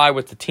didn't fly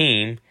with the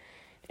team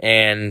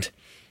and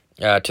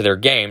to their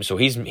game, so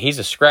he's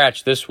a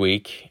scratch this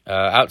week.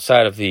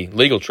 Outside of the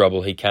legal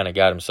trouble he kind of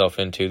got himself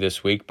into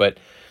this week, but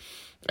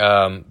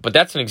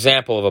that's an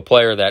example of a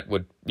player that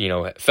would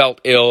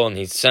felt ill, and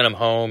he sent him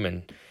home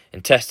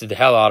and tested the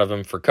hell out of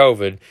him for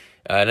COVID,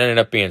 and ended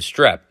up being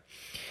strep.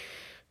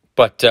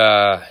 But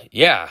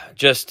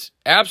just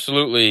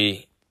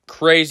absolutely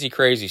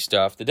crazy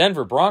stuff. The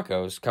Denver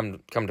Broncos, come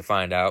to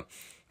find out,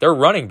 their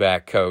running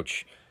back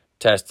coach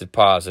tested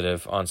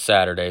positive on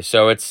Saturday.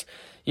 So it's,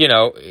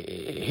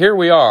 here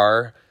we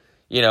are,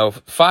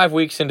 5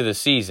 weeks into the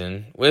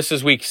season. This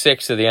is week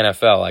 6 of the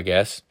NFL, I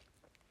guess.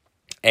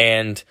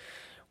 And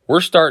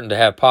we're starting to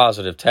have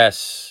positive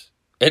tests,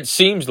 it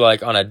seems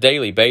like, on a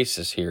daily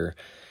basis here.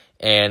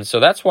 And so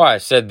that's why I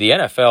said the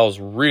NFL's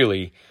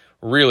really,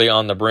 really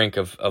on the brink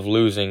of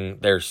losing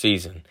their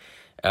season.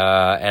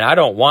 And I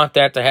don't want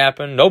that to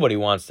happen. Nobody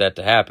wants that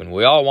to happen.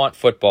 We all want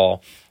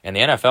football, and the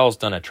NFL's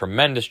done a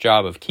tremendous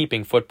job of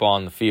keeping football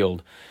on the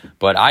field.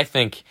 But I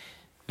think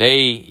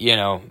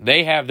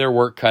they have their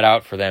work cut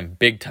out for them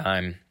big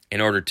time in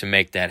order to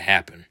make that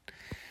happen.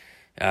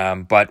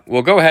 But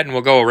we'll go ahead and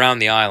we'll go around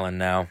the island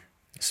now.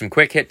 Some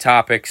quick hit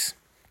topics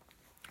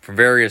from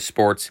various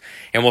sports.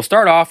 And we'll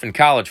start off in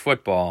college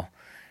football.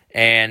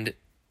 And,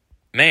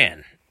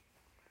 man,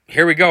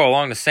 here we go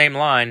along the same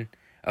line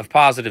of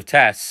positive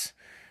tests.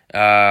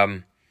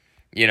 Earlier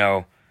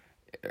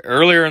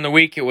in the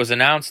week it was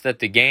announced that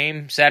the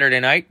game Saturday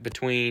night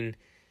between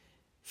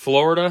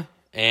Florida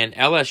and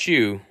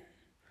LSU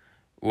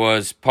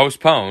was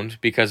postponed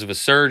because of a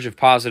surge of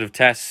positive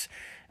tests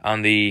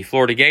on the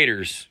Florida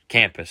Gators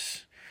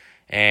campus.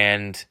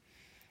 And,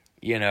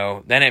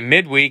 then at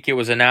midweek it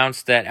was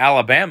announced that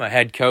Alabama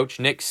head coach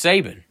Nick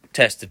Saban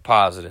tested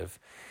positive.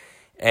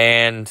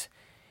 And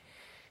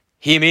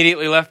he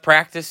immediately left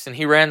practice, and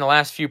he ran the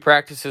last few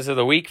practices of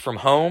the week from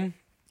home.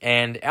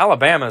 And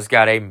Alabama's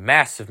got a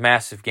massive,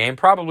 massive game,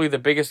 probably the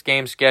biggest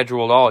game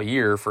scheduled all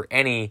year for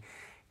any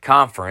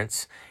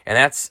conference, and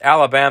that's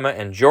Alabama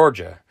and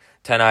Georgia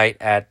tonight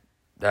at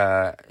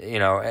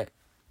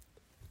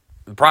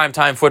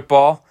primetime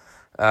football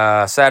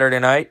Saturday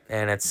night,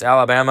 and it's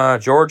Alabama,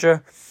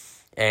 Georgia,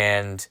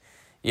 and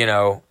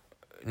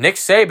Nick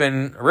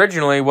Saban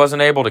originally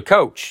wasn't able to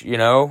coach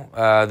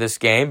this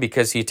game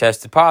because he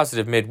tested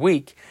positive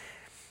midweek.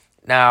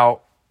 Now,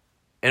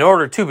 in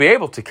order to be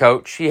able to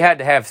coach, he had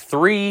to have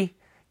 3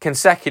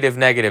 consecutive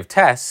negative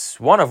tests,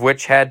 one of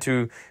which had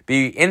to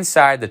be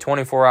inside the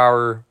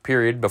 24-hour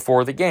period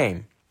before the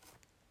game.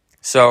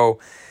 So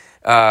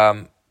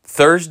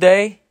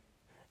Thursday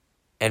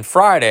and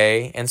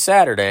Friday and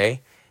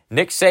Saturday,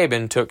 Nick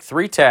Saban took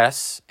 3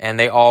 tests, and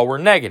they all were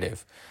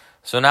negative.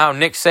 So now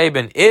Nick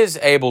Saban is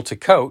able to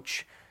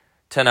coach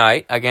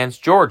tonight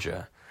against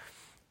Georgia.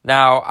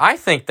 Now, I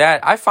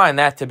find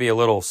that to be a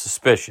little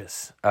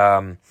suspicious.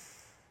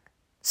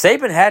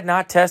 Saban had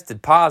not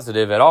tested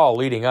positive at all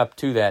leading up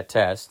to that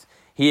test.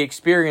 He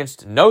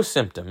experienced no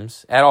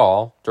symptoms at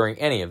all during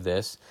any of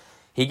this.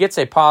 He gets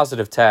a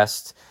positive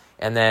test,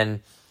 and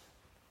then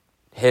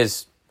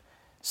his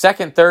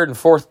second, third, and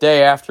fourth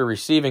day after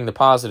receiving the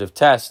positive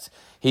test,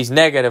 he's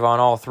negative on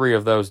all 3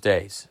 of those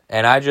days.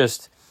 And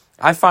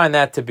I find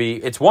that to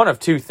be, it's one of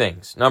 2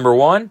 things. Number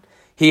one,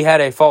 he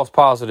had a false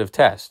positive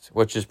test,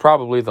 which is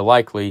probably the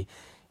likely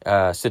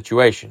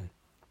situation.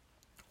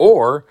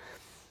 Or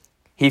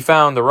he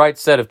found the right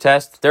set of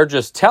tests. They're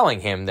just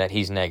telling him that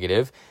he's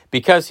negative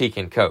because he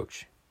can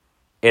coach.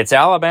 It's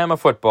Alabama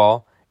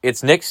football.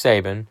 It's Nick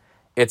Saban.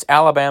 It's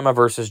Alabama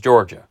versus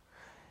Georgia.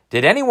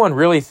 Did anyone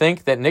really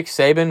think that Nick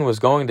Saban was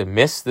going to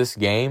miss this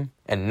game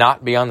and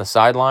not be on the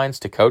sidelines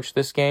to coach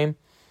this game?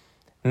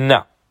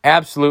 No,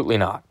 absolutely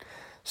not.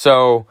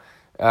 So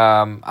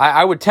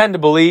I would tend to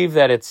believe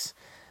that it's,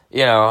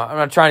 I'm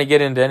not trying to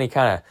get into any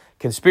kind of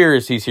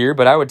conspiracies here,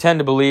 but I would tend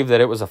to believe that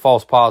it was a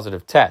false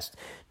positive test,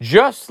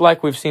 just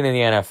like we've seen in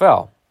the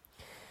NFL.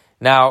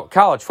 Now,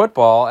 college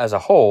football as a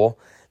whole,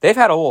 they've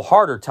had a little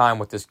harder time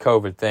with this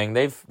COVID thing.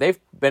 They've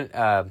been,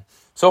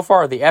 so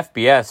far the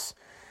FBS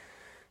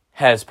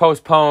has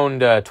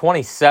postponed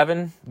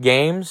 27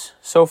 games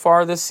so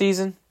far this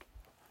season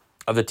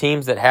of the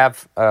teams that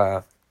have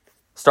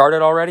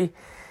started already.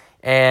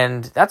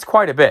 And that's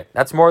quite a bit.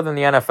 That's more than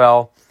the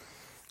NFL.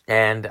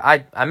 And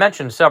I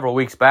mentioned several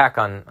weeks back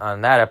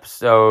on that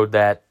episode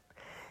that,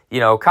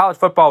 college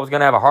football was going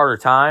to have a harder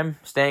time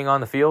staying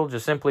on the field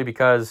just simply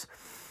because,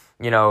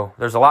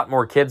 there's a lot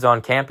more kids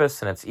on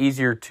campus, and it's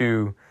easier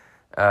to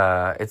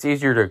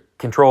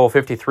control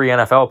 53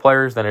 NFL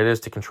players than it is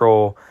to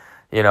control,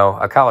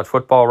 a college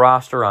football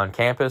roster on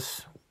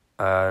campus,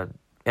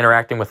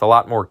 interacting with a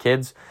lot more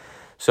kids.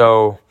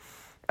 So,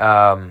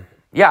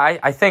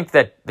 I think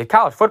that the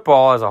college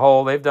football as a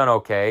whole, they've done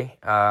okay.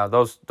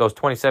 Those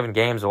 27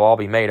 games will all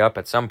be made up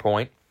at some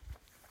point.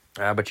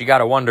 But you got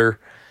to wonder,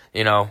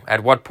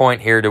 at what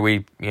point here do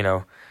we,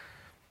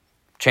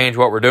 change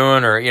what we're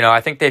doing? Or, I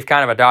think they've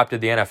kind of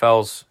adopted the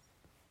NFL's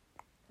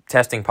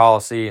testing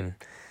policy,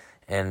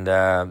 and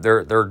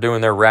they're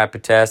doing their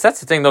rapid tests. That's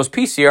the thing. Those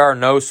PCR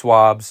nose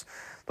swabs,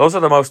 those are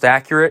the most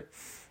accurate.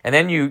 And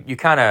then you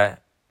kind of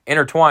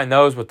intertwine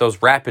those with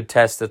those rapid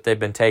tests that they've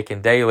been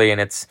taking daily, and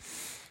it's,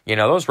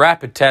 those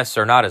rapid tests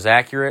are not as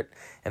accurate,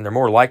 and they're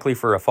more likely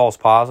for a false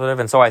positive.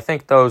 And so I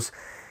think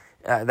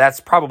that's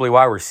probably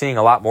why we're seeing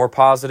a lot more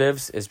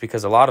positives, is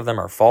because a lot of them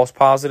are false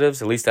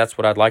positives. At least that's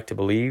what I'd like to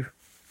believe,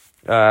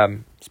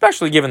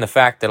 especially given the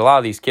fact that a lot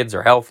of these kids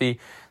are healthy,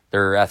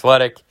 they're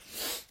athletic,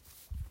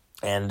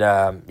 and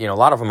a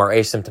lot of them are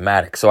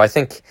asymptomatic. So I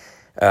think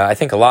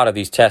a lot of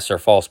these tests are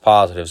false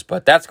positives,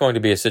 but that's going to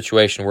be a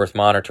situation worth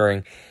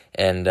monitoring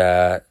and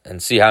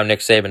see how Nick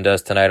Saban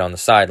does tonight on the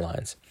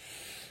sidelines.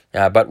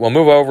 But we'll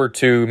move over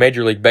to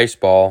Major League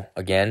Baseball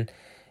again.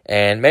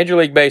 And Major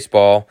League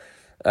Baseball,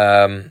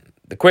 the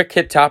quick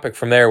hit topic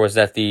from there was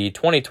that the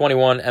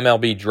 2021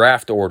 MLB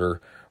draft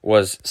order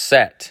was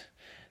set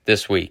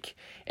this week.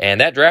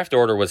 And that draft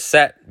order was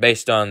set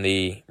based on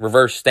the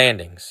reverse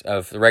standings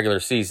of the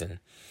regular season.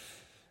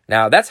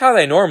 Now, that's how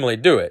they normally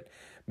do it.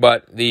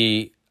 But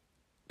the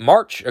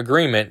March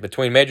agreement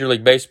between Major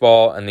League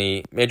Baseball and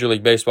the Major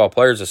League Baseball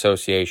Players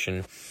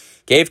Association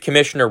gave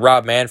Commissioner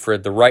Rob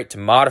Manfred the right to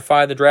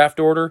modify the draft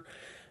order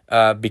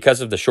because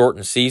of the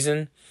shortened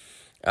season.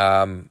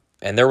 And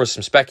there was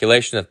some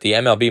speculation that the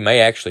MLB may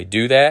actually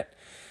do that.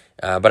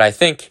 But I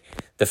think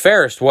the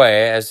fairest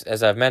way,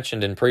 as I've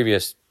mentioned in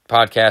previous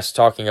podcasts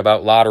talking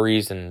about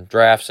lotteries and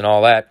drafts and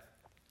all that,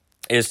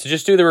 is to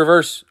just do the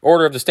reverse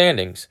order of the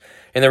standings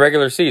in the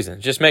regular season.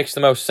 It just makes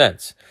the most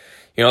sense.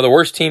 You know, the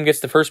worst team gets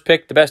the first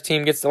pick, the best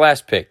team gets the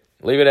last pick.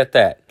 Leave it at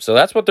that. So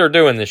that's what they're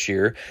doing this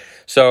year.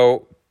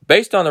 So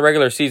based on the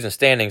regular season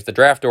standings, the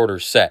draft order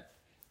is set.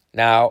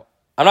 Now,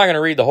 I'm not going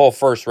to read the whole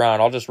first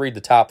round. I'll just read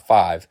the top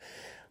 5.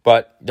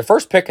 But the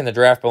first pick in the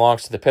draft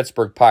belongs to the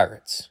Pittsburgh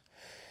Pirates.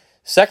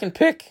 Second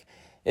pick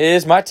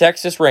is my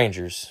Texas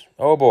Rangers.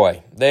 Oh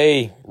boy,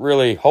 they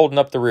really holding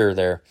up the rear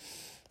there.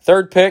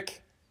 Third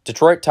pick,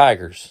 Detroit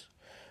Tigers.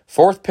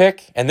 Fourth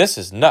pick, and this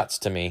is nuts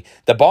to me,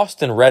 the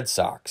Boston Red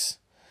Sox.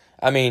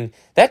 I mean,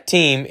 that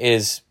team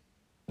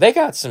they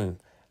got some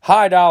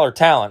high-dollar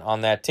talent on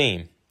that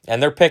team,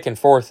 and they're picking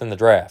fourth in the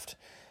draft.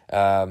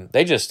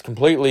 They just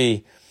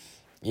completely,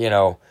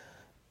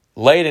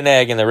 laid an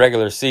egg in the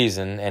regular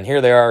season, and here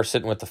they are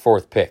sitting with the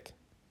fourth pick.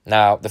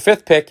 Now, the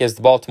fifth pick is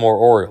the Baltimore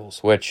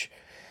Orioles, which,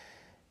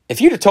 if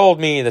you'd have told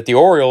me that the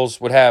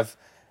Orioles would have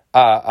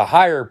a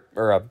higher,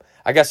 or a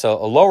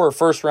lower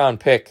first-round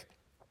pick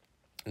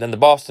than the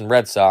Boston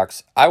Red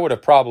Sox, I would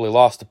have probably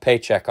lost a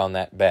paycheck on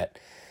that bet.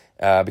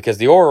 Because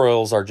the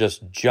Orioles are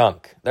just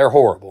junk. They're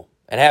horrible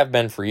and have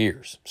been for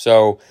years.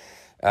 So,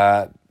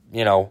 we'll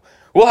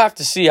have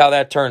to see how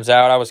that turns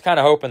out. I was kind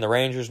of hoping the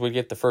Rangers would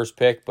get the first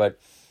pick, but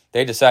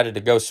they decided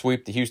to go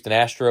sweep the Houston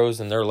Astros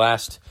in their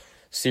last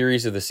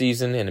series of the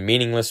season in a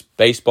meaningless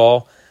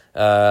baseball.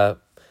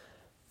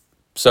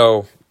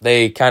 So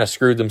they kind of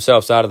screwed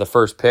themselves out of the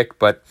first pick.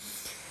 But,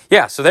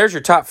 yeah, so there's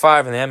your top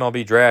 5 in the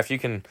MLB draft. You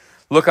can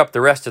look up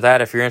the rest of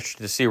that if you're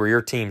interested to see where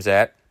your team's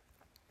at.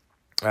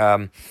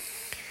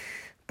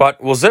 But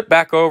we'll zip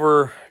back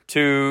over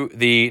to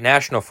the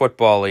National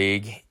Football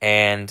League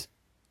and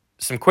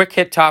some quick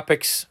hit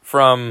topics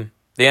from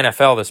the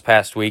NFL this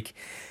past week.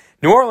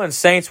 New Orleans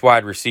Saints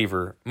wide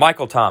receiver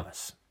Michael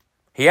Thomas.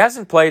 He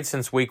hasn't played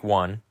since week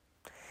 1,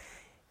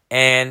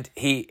 and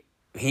he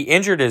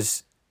injured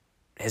his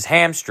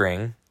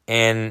hamstring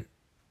in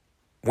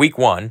week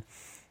 1,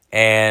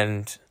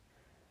 and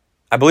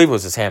I believe it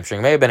was his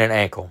hamstring. It may have been an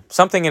ankle.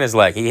 Something in his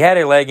leg. He had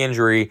a leg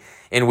injury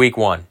in week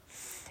 1,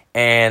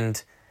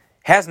 and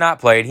has not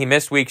played. He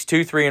missed weeks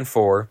 2, 3, and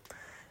 4,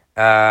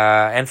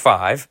 and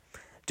 5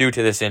 due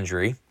to this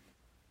injury.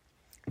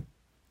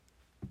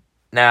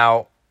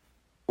 Now,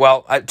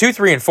 2,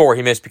 3, and 4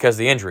 he missed because of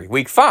the injury.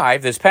 Week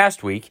 5, this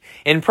past week,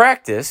 in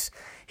practice,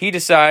 he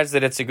decides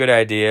that it's a good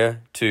idea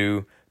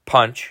to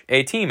punch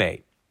a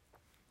teammate.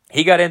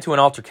 He got into an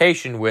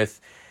altercation with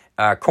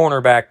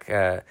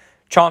cornerback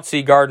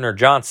Chauncey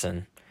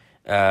Gardner-Johnson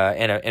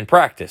in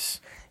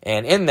practice.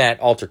 And in that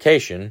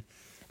altercation,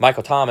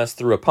 Michael Thomas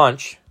threw a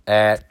punch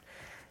at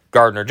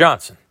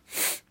Gardner-Johnson.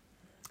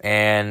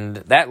 And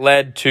that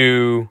led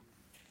to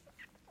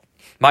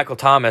Michael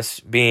Thomas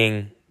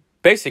being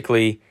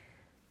basically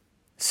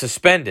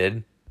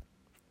suspended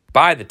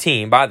by the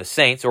team, by the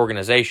Saints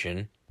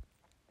organization,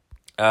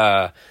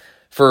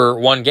 for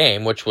one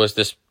game, which was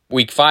this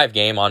Week 5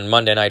 game on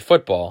Monday Night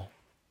Football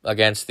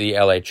against the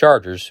LA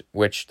Chargers,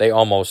 which they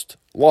almost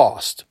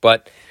lost.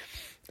 But,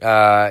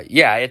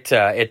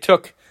 it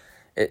took...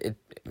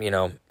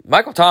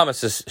 Michael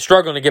Thomas is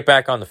struggling to get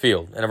back on the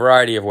field in a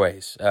variety of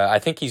ways. I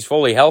think he's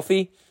fully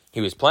healthy.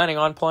 He was planning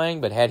on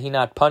playing, but had he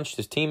not punched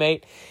his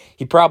teammate,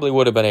 he probably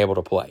would have been able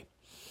to play.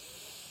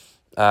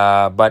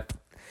 But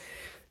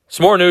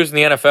some more news in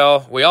the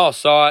NFL. We all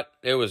saw it.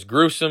 It was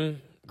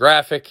gruesome,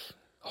 graphic,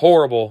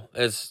 horrible.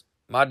 As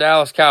my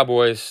Dallas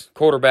Cowboys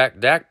quarterback,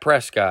 Dak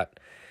Prescott,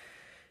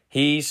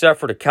 he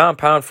suffered a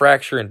compound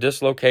fracture and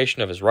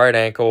dislocation of his right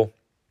ankle.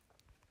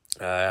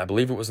 I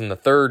believe it was in the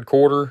third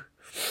quarter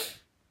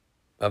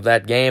of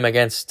that game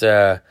against,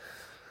 who'd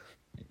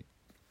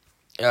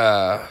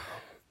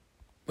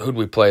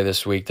we play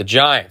this week? The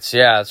Giants.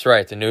 Yeah, that's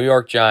right, the New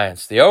York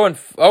Giants. The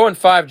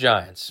 0-5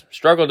 Giants.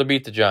 Struggled to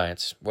beat the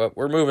Giants. Well,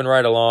 we're moving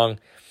right along.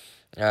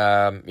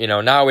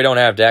 Now we don't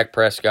have Dak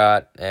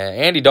Prescott.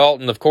 Andy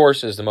Dalton, of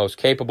course, is the most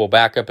capable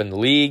backup in the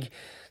league.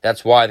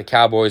 That's why the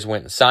Cowboys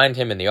went and signed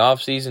him in the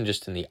offseason,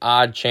 just in the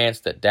odd chance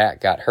that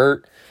Dak got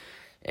hurt.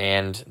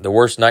 And the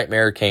worst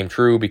nightmare came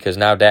true because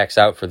now Dak's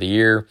out for the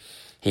year.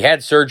 He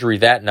had surgery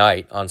that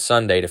night on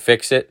Sunday to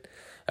fix it,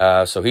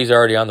 so he's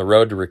already on the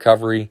road to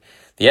recovery.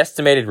 The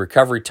estimated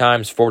recovery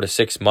time is 4 to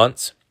 6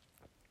 months,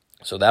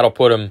 so that'll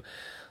put him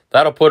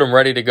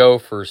ready to go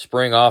for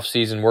spring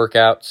off-season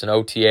workouts and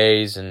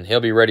OTAs, and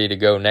he'll be ready to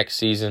go next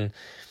season.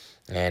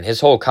 And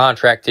his whole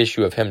contract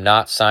issue of him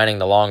not signing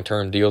the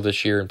long-term deal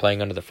this year and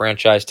playing under the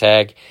franchise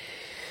tag,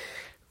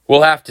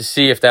 we'll have to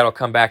see if that'll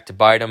come back to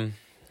bite him.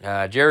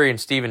 Jerry and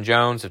Stephen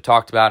Jones have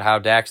talked about how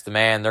Dak's the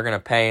man. They're going to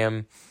pay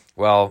him.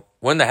 Well,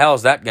 when the hell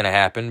is that going to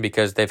happen?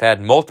 Because they've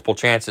had multiple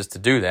chances to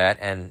do that,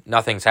 and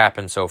nothing's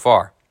happened so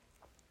far.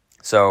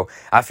 So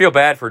I feel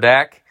bad for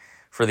Dak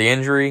for the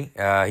injury.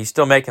 He's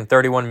still making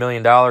 $31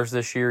 million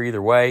this year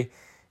either way.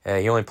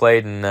 He only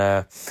played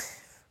in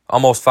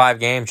almost 5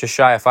 games, just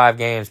shy of 5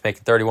 games,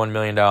 making $31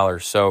 million.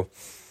 So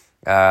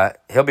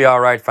he'll be all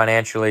right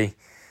financially.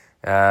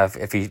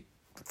 If he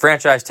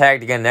franchise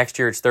tagged again next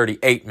year, it's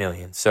 $38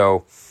 million.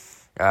 So,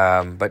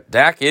 but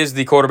Dak is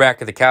the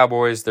quarterback of the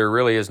Cowboys. There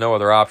really is no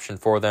other option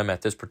for them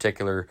at this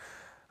particular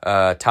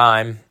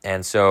time.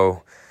 And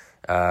so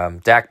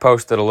Dak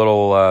posted a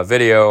little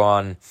video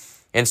on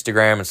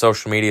Instagram and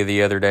social media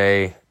the other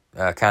day,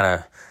 kind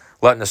of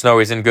letting us know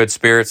he's in good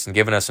spirits and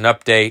giving us an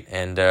update.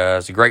 And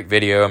it's a great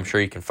video. I'm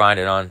sure you can find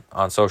it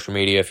on social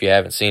media if you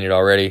haven't seen it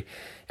already.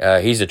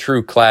 He's a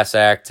true class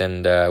act,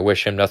 and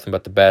wish him nothing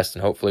but the best,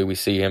 and hopefully we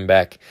see him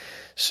back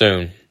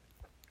soon.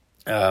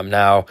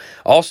 Now,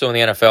 also in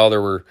the NFL,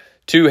 there were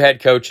 2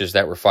 head coaches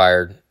that were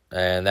fired,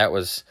 and that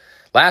was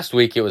last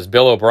week. It was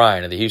Bill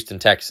O'Brien of the Houston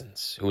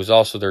Texans, who was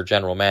also their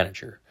general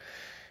manager.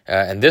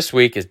 And this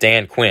week is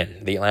Dan Quinn,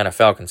 the Atlanta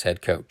Falcons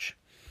head coach.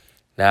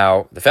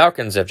 Now, the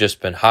Falcons have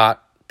just been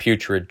hot,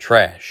 putrid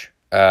trash.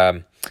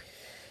 They're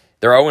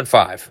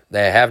 0-5.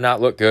 They have not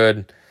looked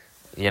good,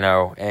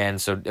 and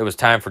so it was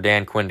time for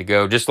Dan Quinn to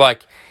go. Just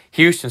like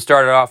Houston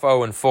started off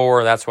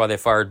 0-4, that's why they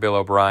fired Bill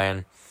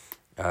O'Brien.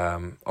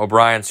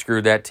 O'Brien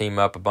screwed that team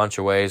up a bunch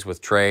of ways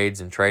with trades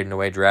and trading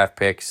away draft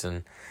picks,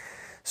 and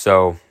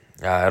so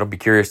it'll be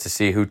curious to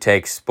see who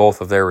takes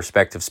both of their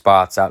respective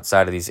spots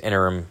outside of these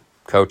interim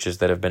coaches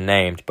that have been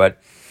named. But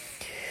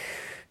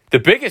the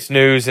biggest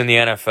news in the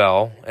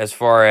NFL, as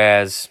far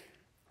as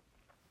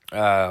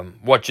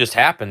what just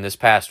happened this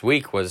past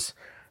week, was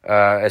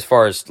as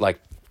far as like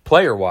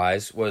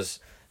player-wise, was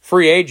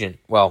free agent.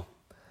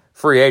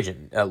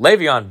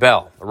 Le'Veon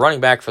Bell, the running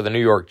back for the New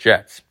York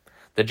Jets.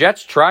 The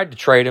Jets tried to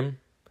trade him,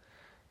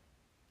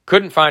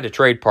 couldn't find a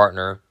trade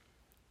partner,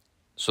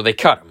 so they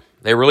cut him.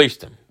 They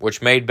released him,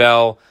 which made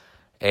Bell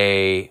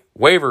a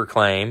waiver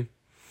claim,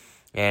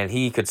 and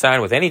he could sign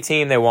with any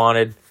team they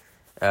wanted,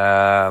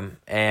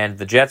 and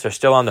the Jets are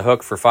still on the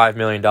hook for $5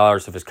 million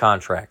of his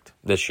contract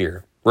this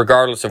year.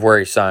 Regardless of where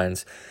he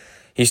signs,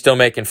 he's still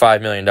making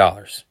 $5 million.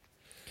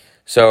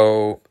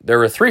 So there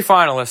were 3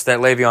 finalists that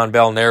Le'Veon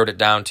Bell narrowed it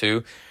down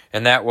to,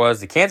 and that was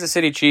the Kansas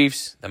City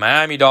Chiefs, the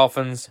Miami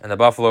Dolphins, and the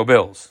Buffalo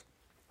Bills.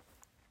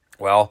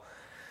 Well,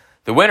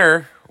 the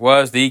winner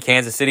was the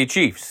Kansas City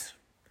Chiefs,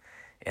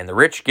 and the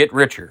rich get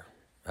richer.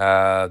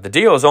 The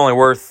deal is only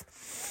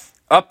worth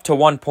up to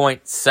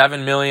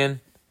 $1.7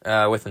 million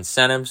with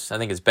incentives. I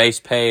think his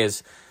base pay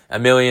is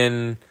 $1.5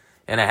 million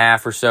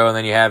or so, and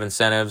then you have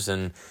incentives.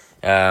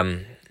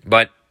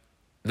 But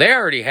they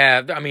already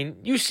have. I mean,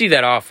 you see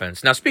that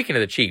offense. Now, speaking of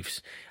the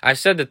Chiefs, I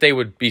said that they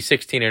would be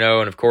 16-0,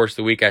 and of course,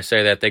 the week I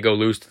say that, they go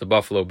lose to the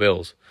Buffalo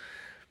Bills.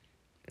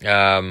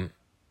 But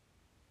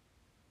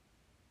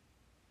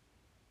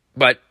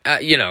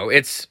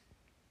it's,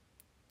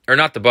 or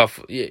not the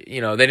Buffalo.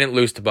 They didn't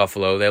lose to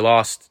Buffalo. They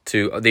lost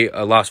to the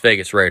Las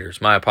Vegas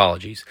Raiders. My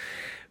apologies.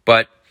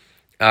 But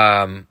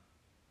they're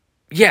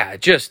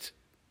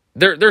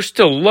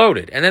still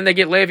loaded. And then they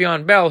get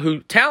Le'Veon Bell,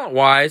 who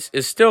talent-wise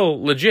is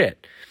still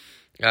legit.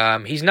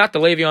 He's not the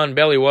Le'Veon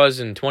Bell he was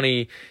in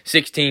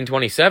 2016,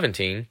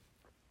 2017,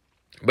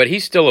 but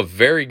he's still a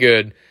very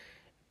good,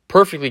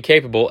 perfectly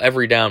capable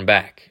every down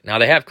back. Now,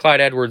 they have Clyde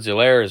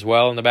Edwards-Helaire as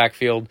well in the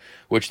backfield,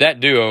 which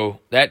that duo,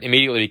 that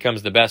immediately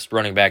becomes the best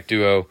running back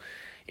duo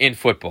in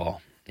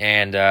football.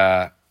 And,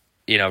 to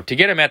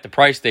get him at the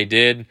price they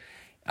did,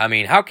 I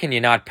mean, how can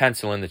you not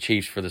pencil in the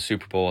Chiefs for the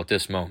Super Bowl at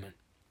this moment?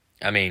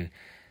 I mean,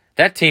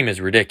 that team is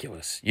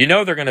ridiculous.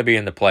 They're going to be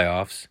in the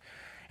playoffs.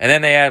 And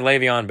then they add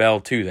Le'Veon Bell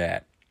to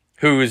that,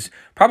 who's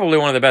probably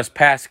one of the best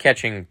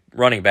pass-catching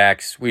running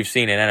backs we've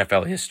seen in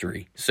NFL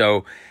history.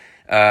 So,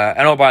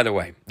 by the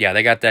way,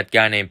 they got that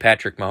guy named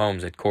Patrick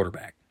Mahomes at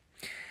quarterback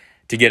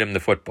to get him the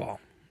football.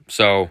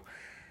 So,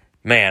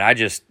 man,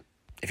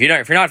 if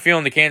you're not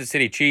feeling the Kansas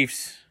City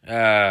Chiefs,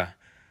 if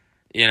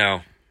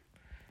you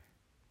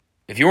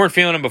weren't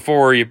feeling them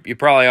before, you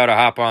probably ought to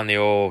hop on the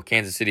old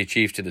Kansas City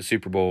Chiefs to the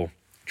Super Bowl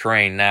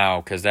train now,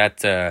 because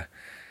that's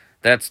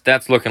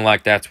looking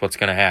like that's what's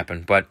going to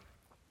happen. But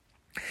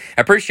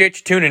I appreciate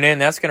you tuning in.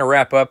 That's going to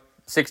wrap up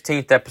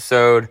 16th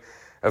episode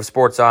of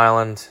Sports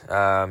Island.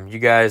 You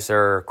guys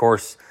are, of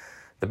course,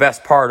 the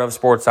best part of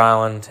Sports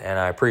Island, and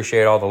I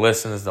appreciate all the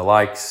listens, the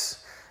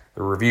likes,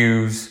 the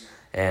reviews,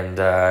 and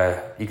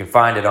you can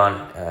find it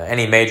on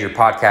any major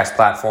podcast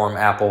platform,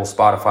 Apple,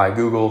 Spotify,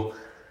 Google.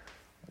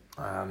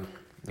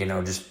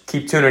 Just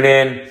keep tuning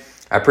in.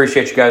 I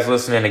appreciate you guys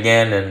listening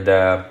again,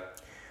 and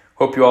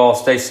hope you all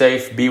stay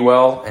safe, be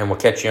well, and we'll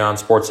catch you on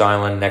Sports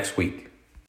Island next week.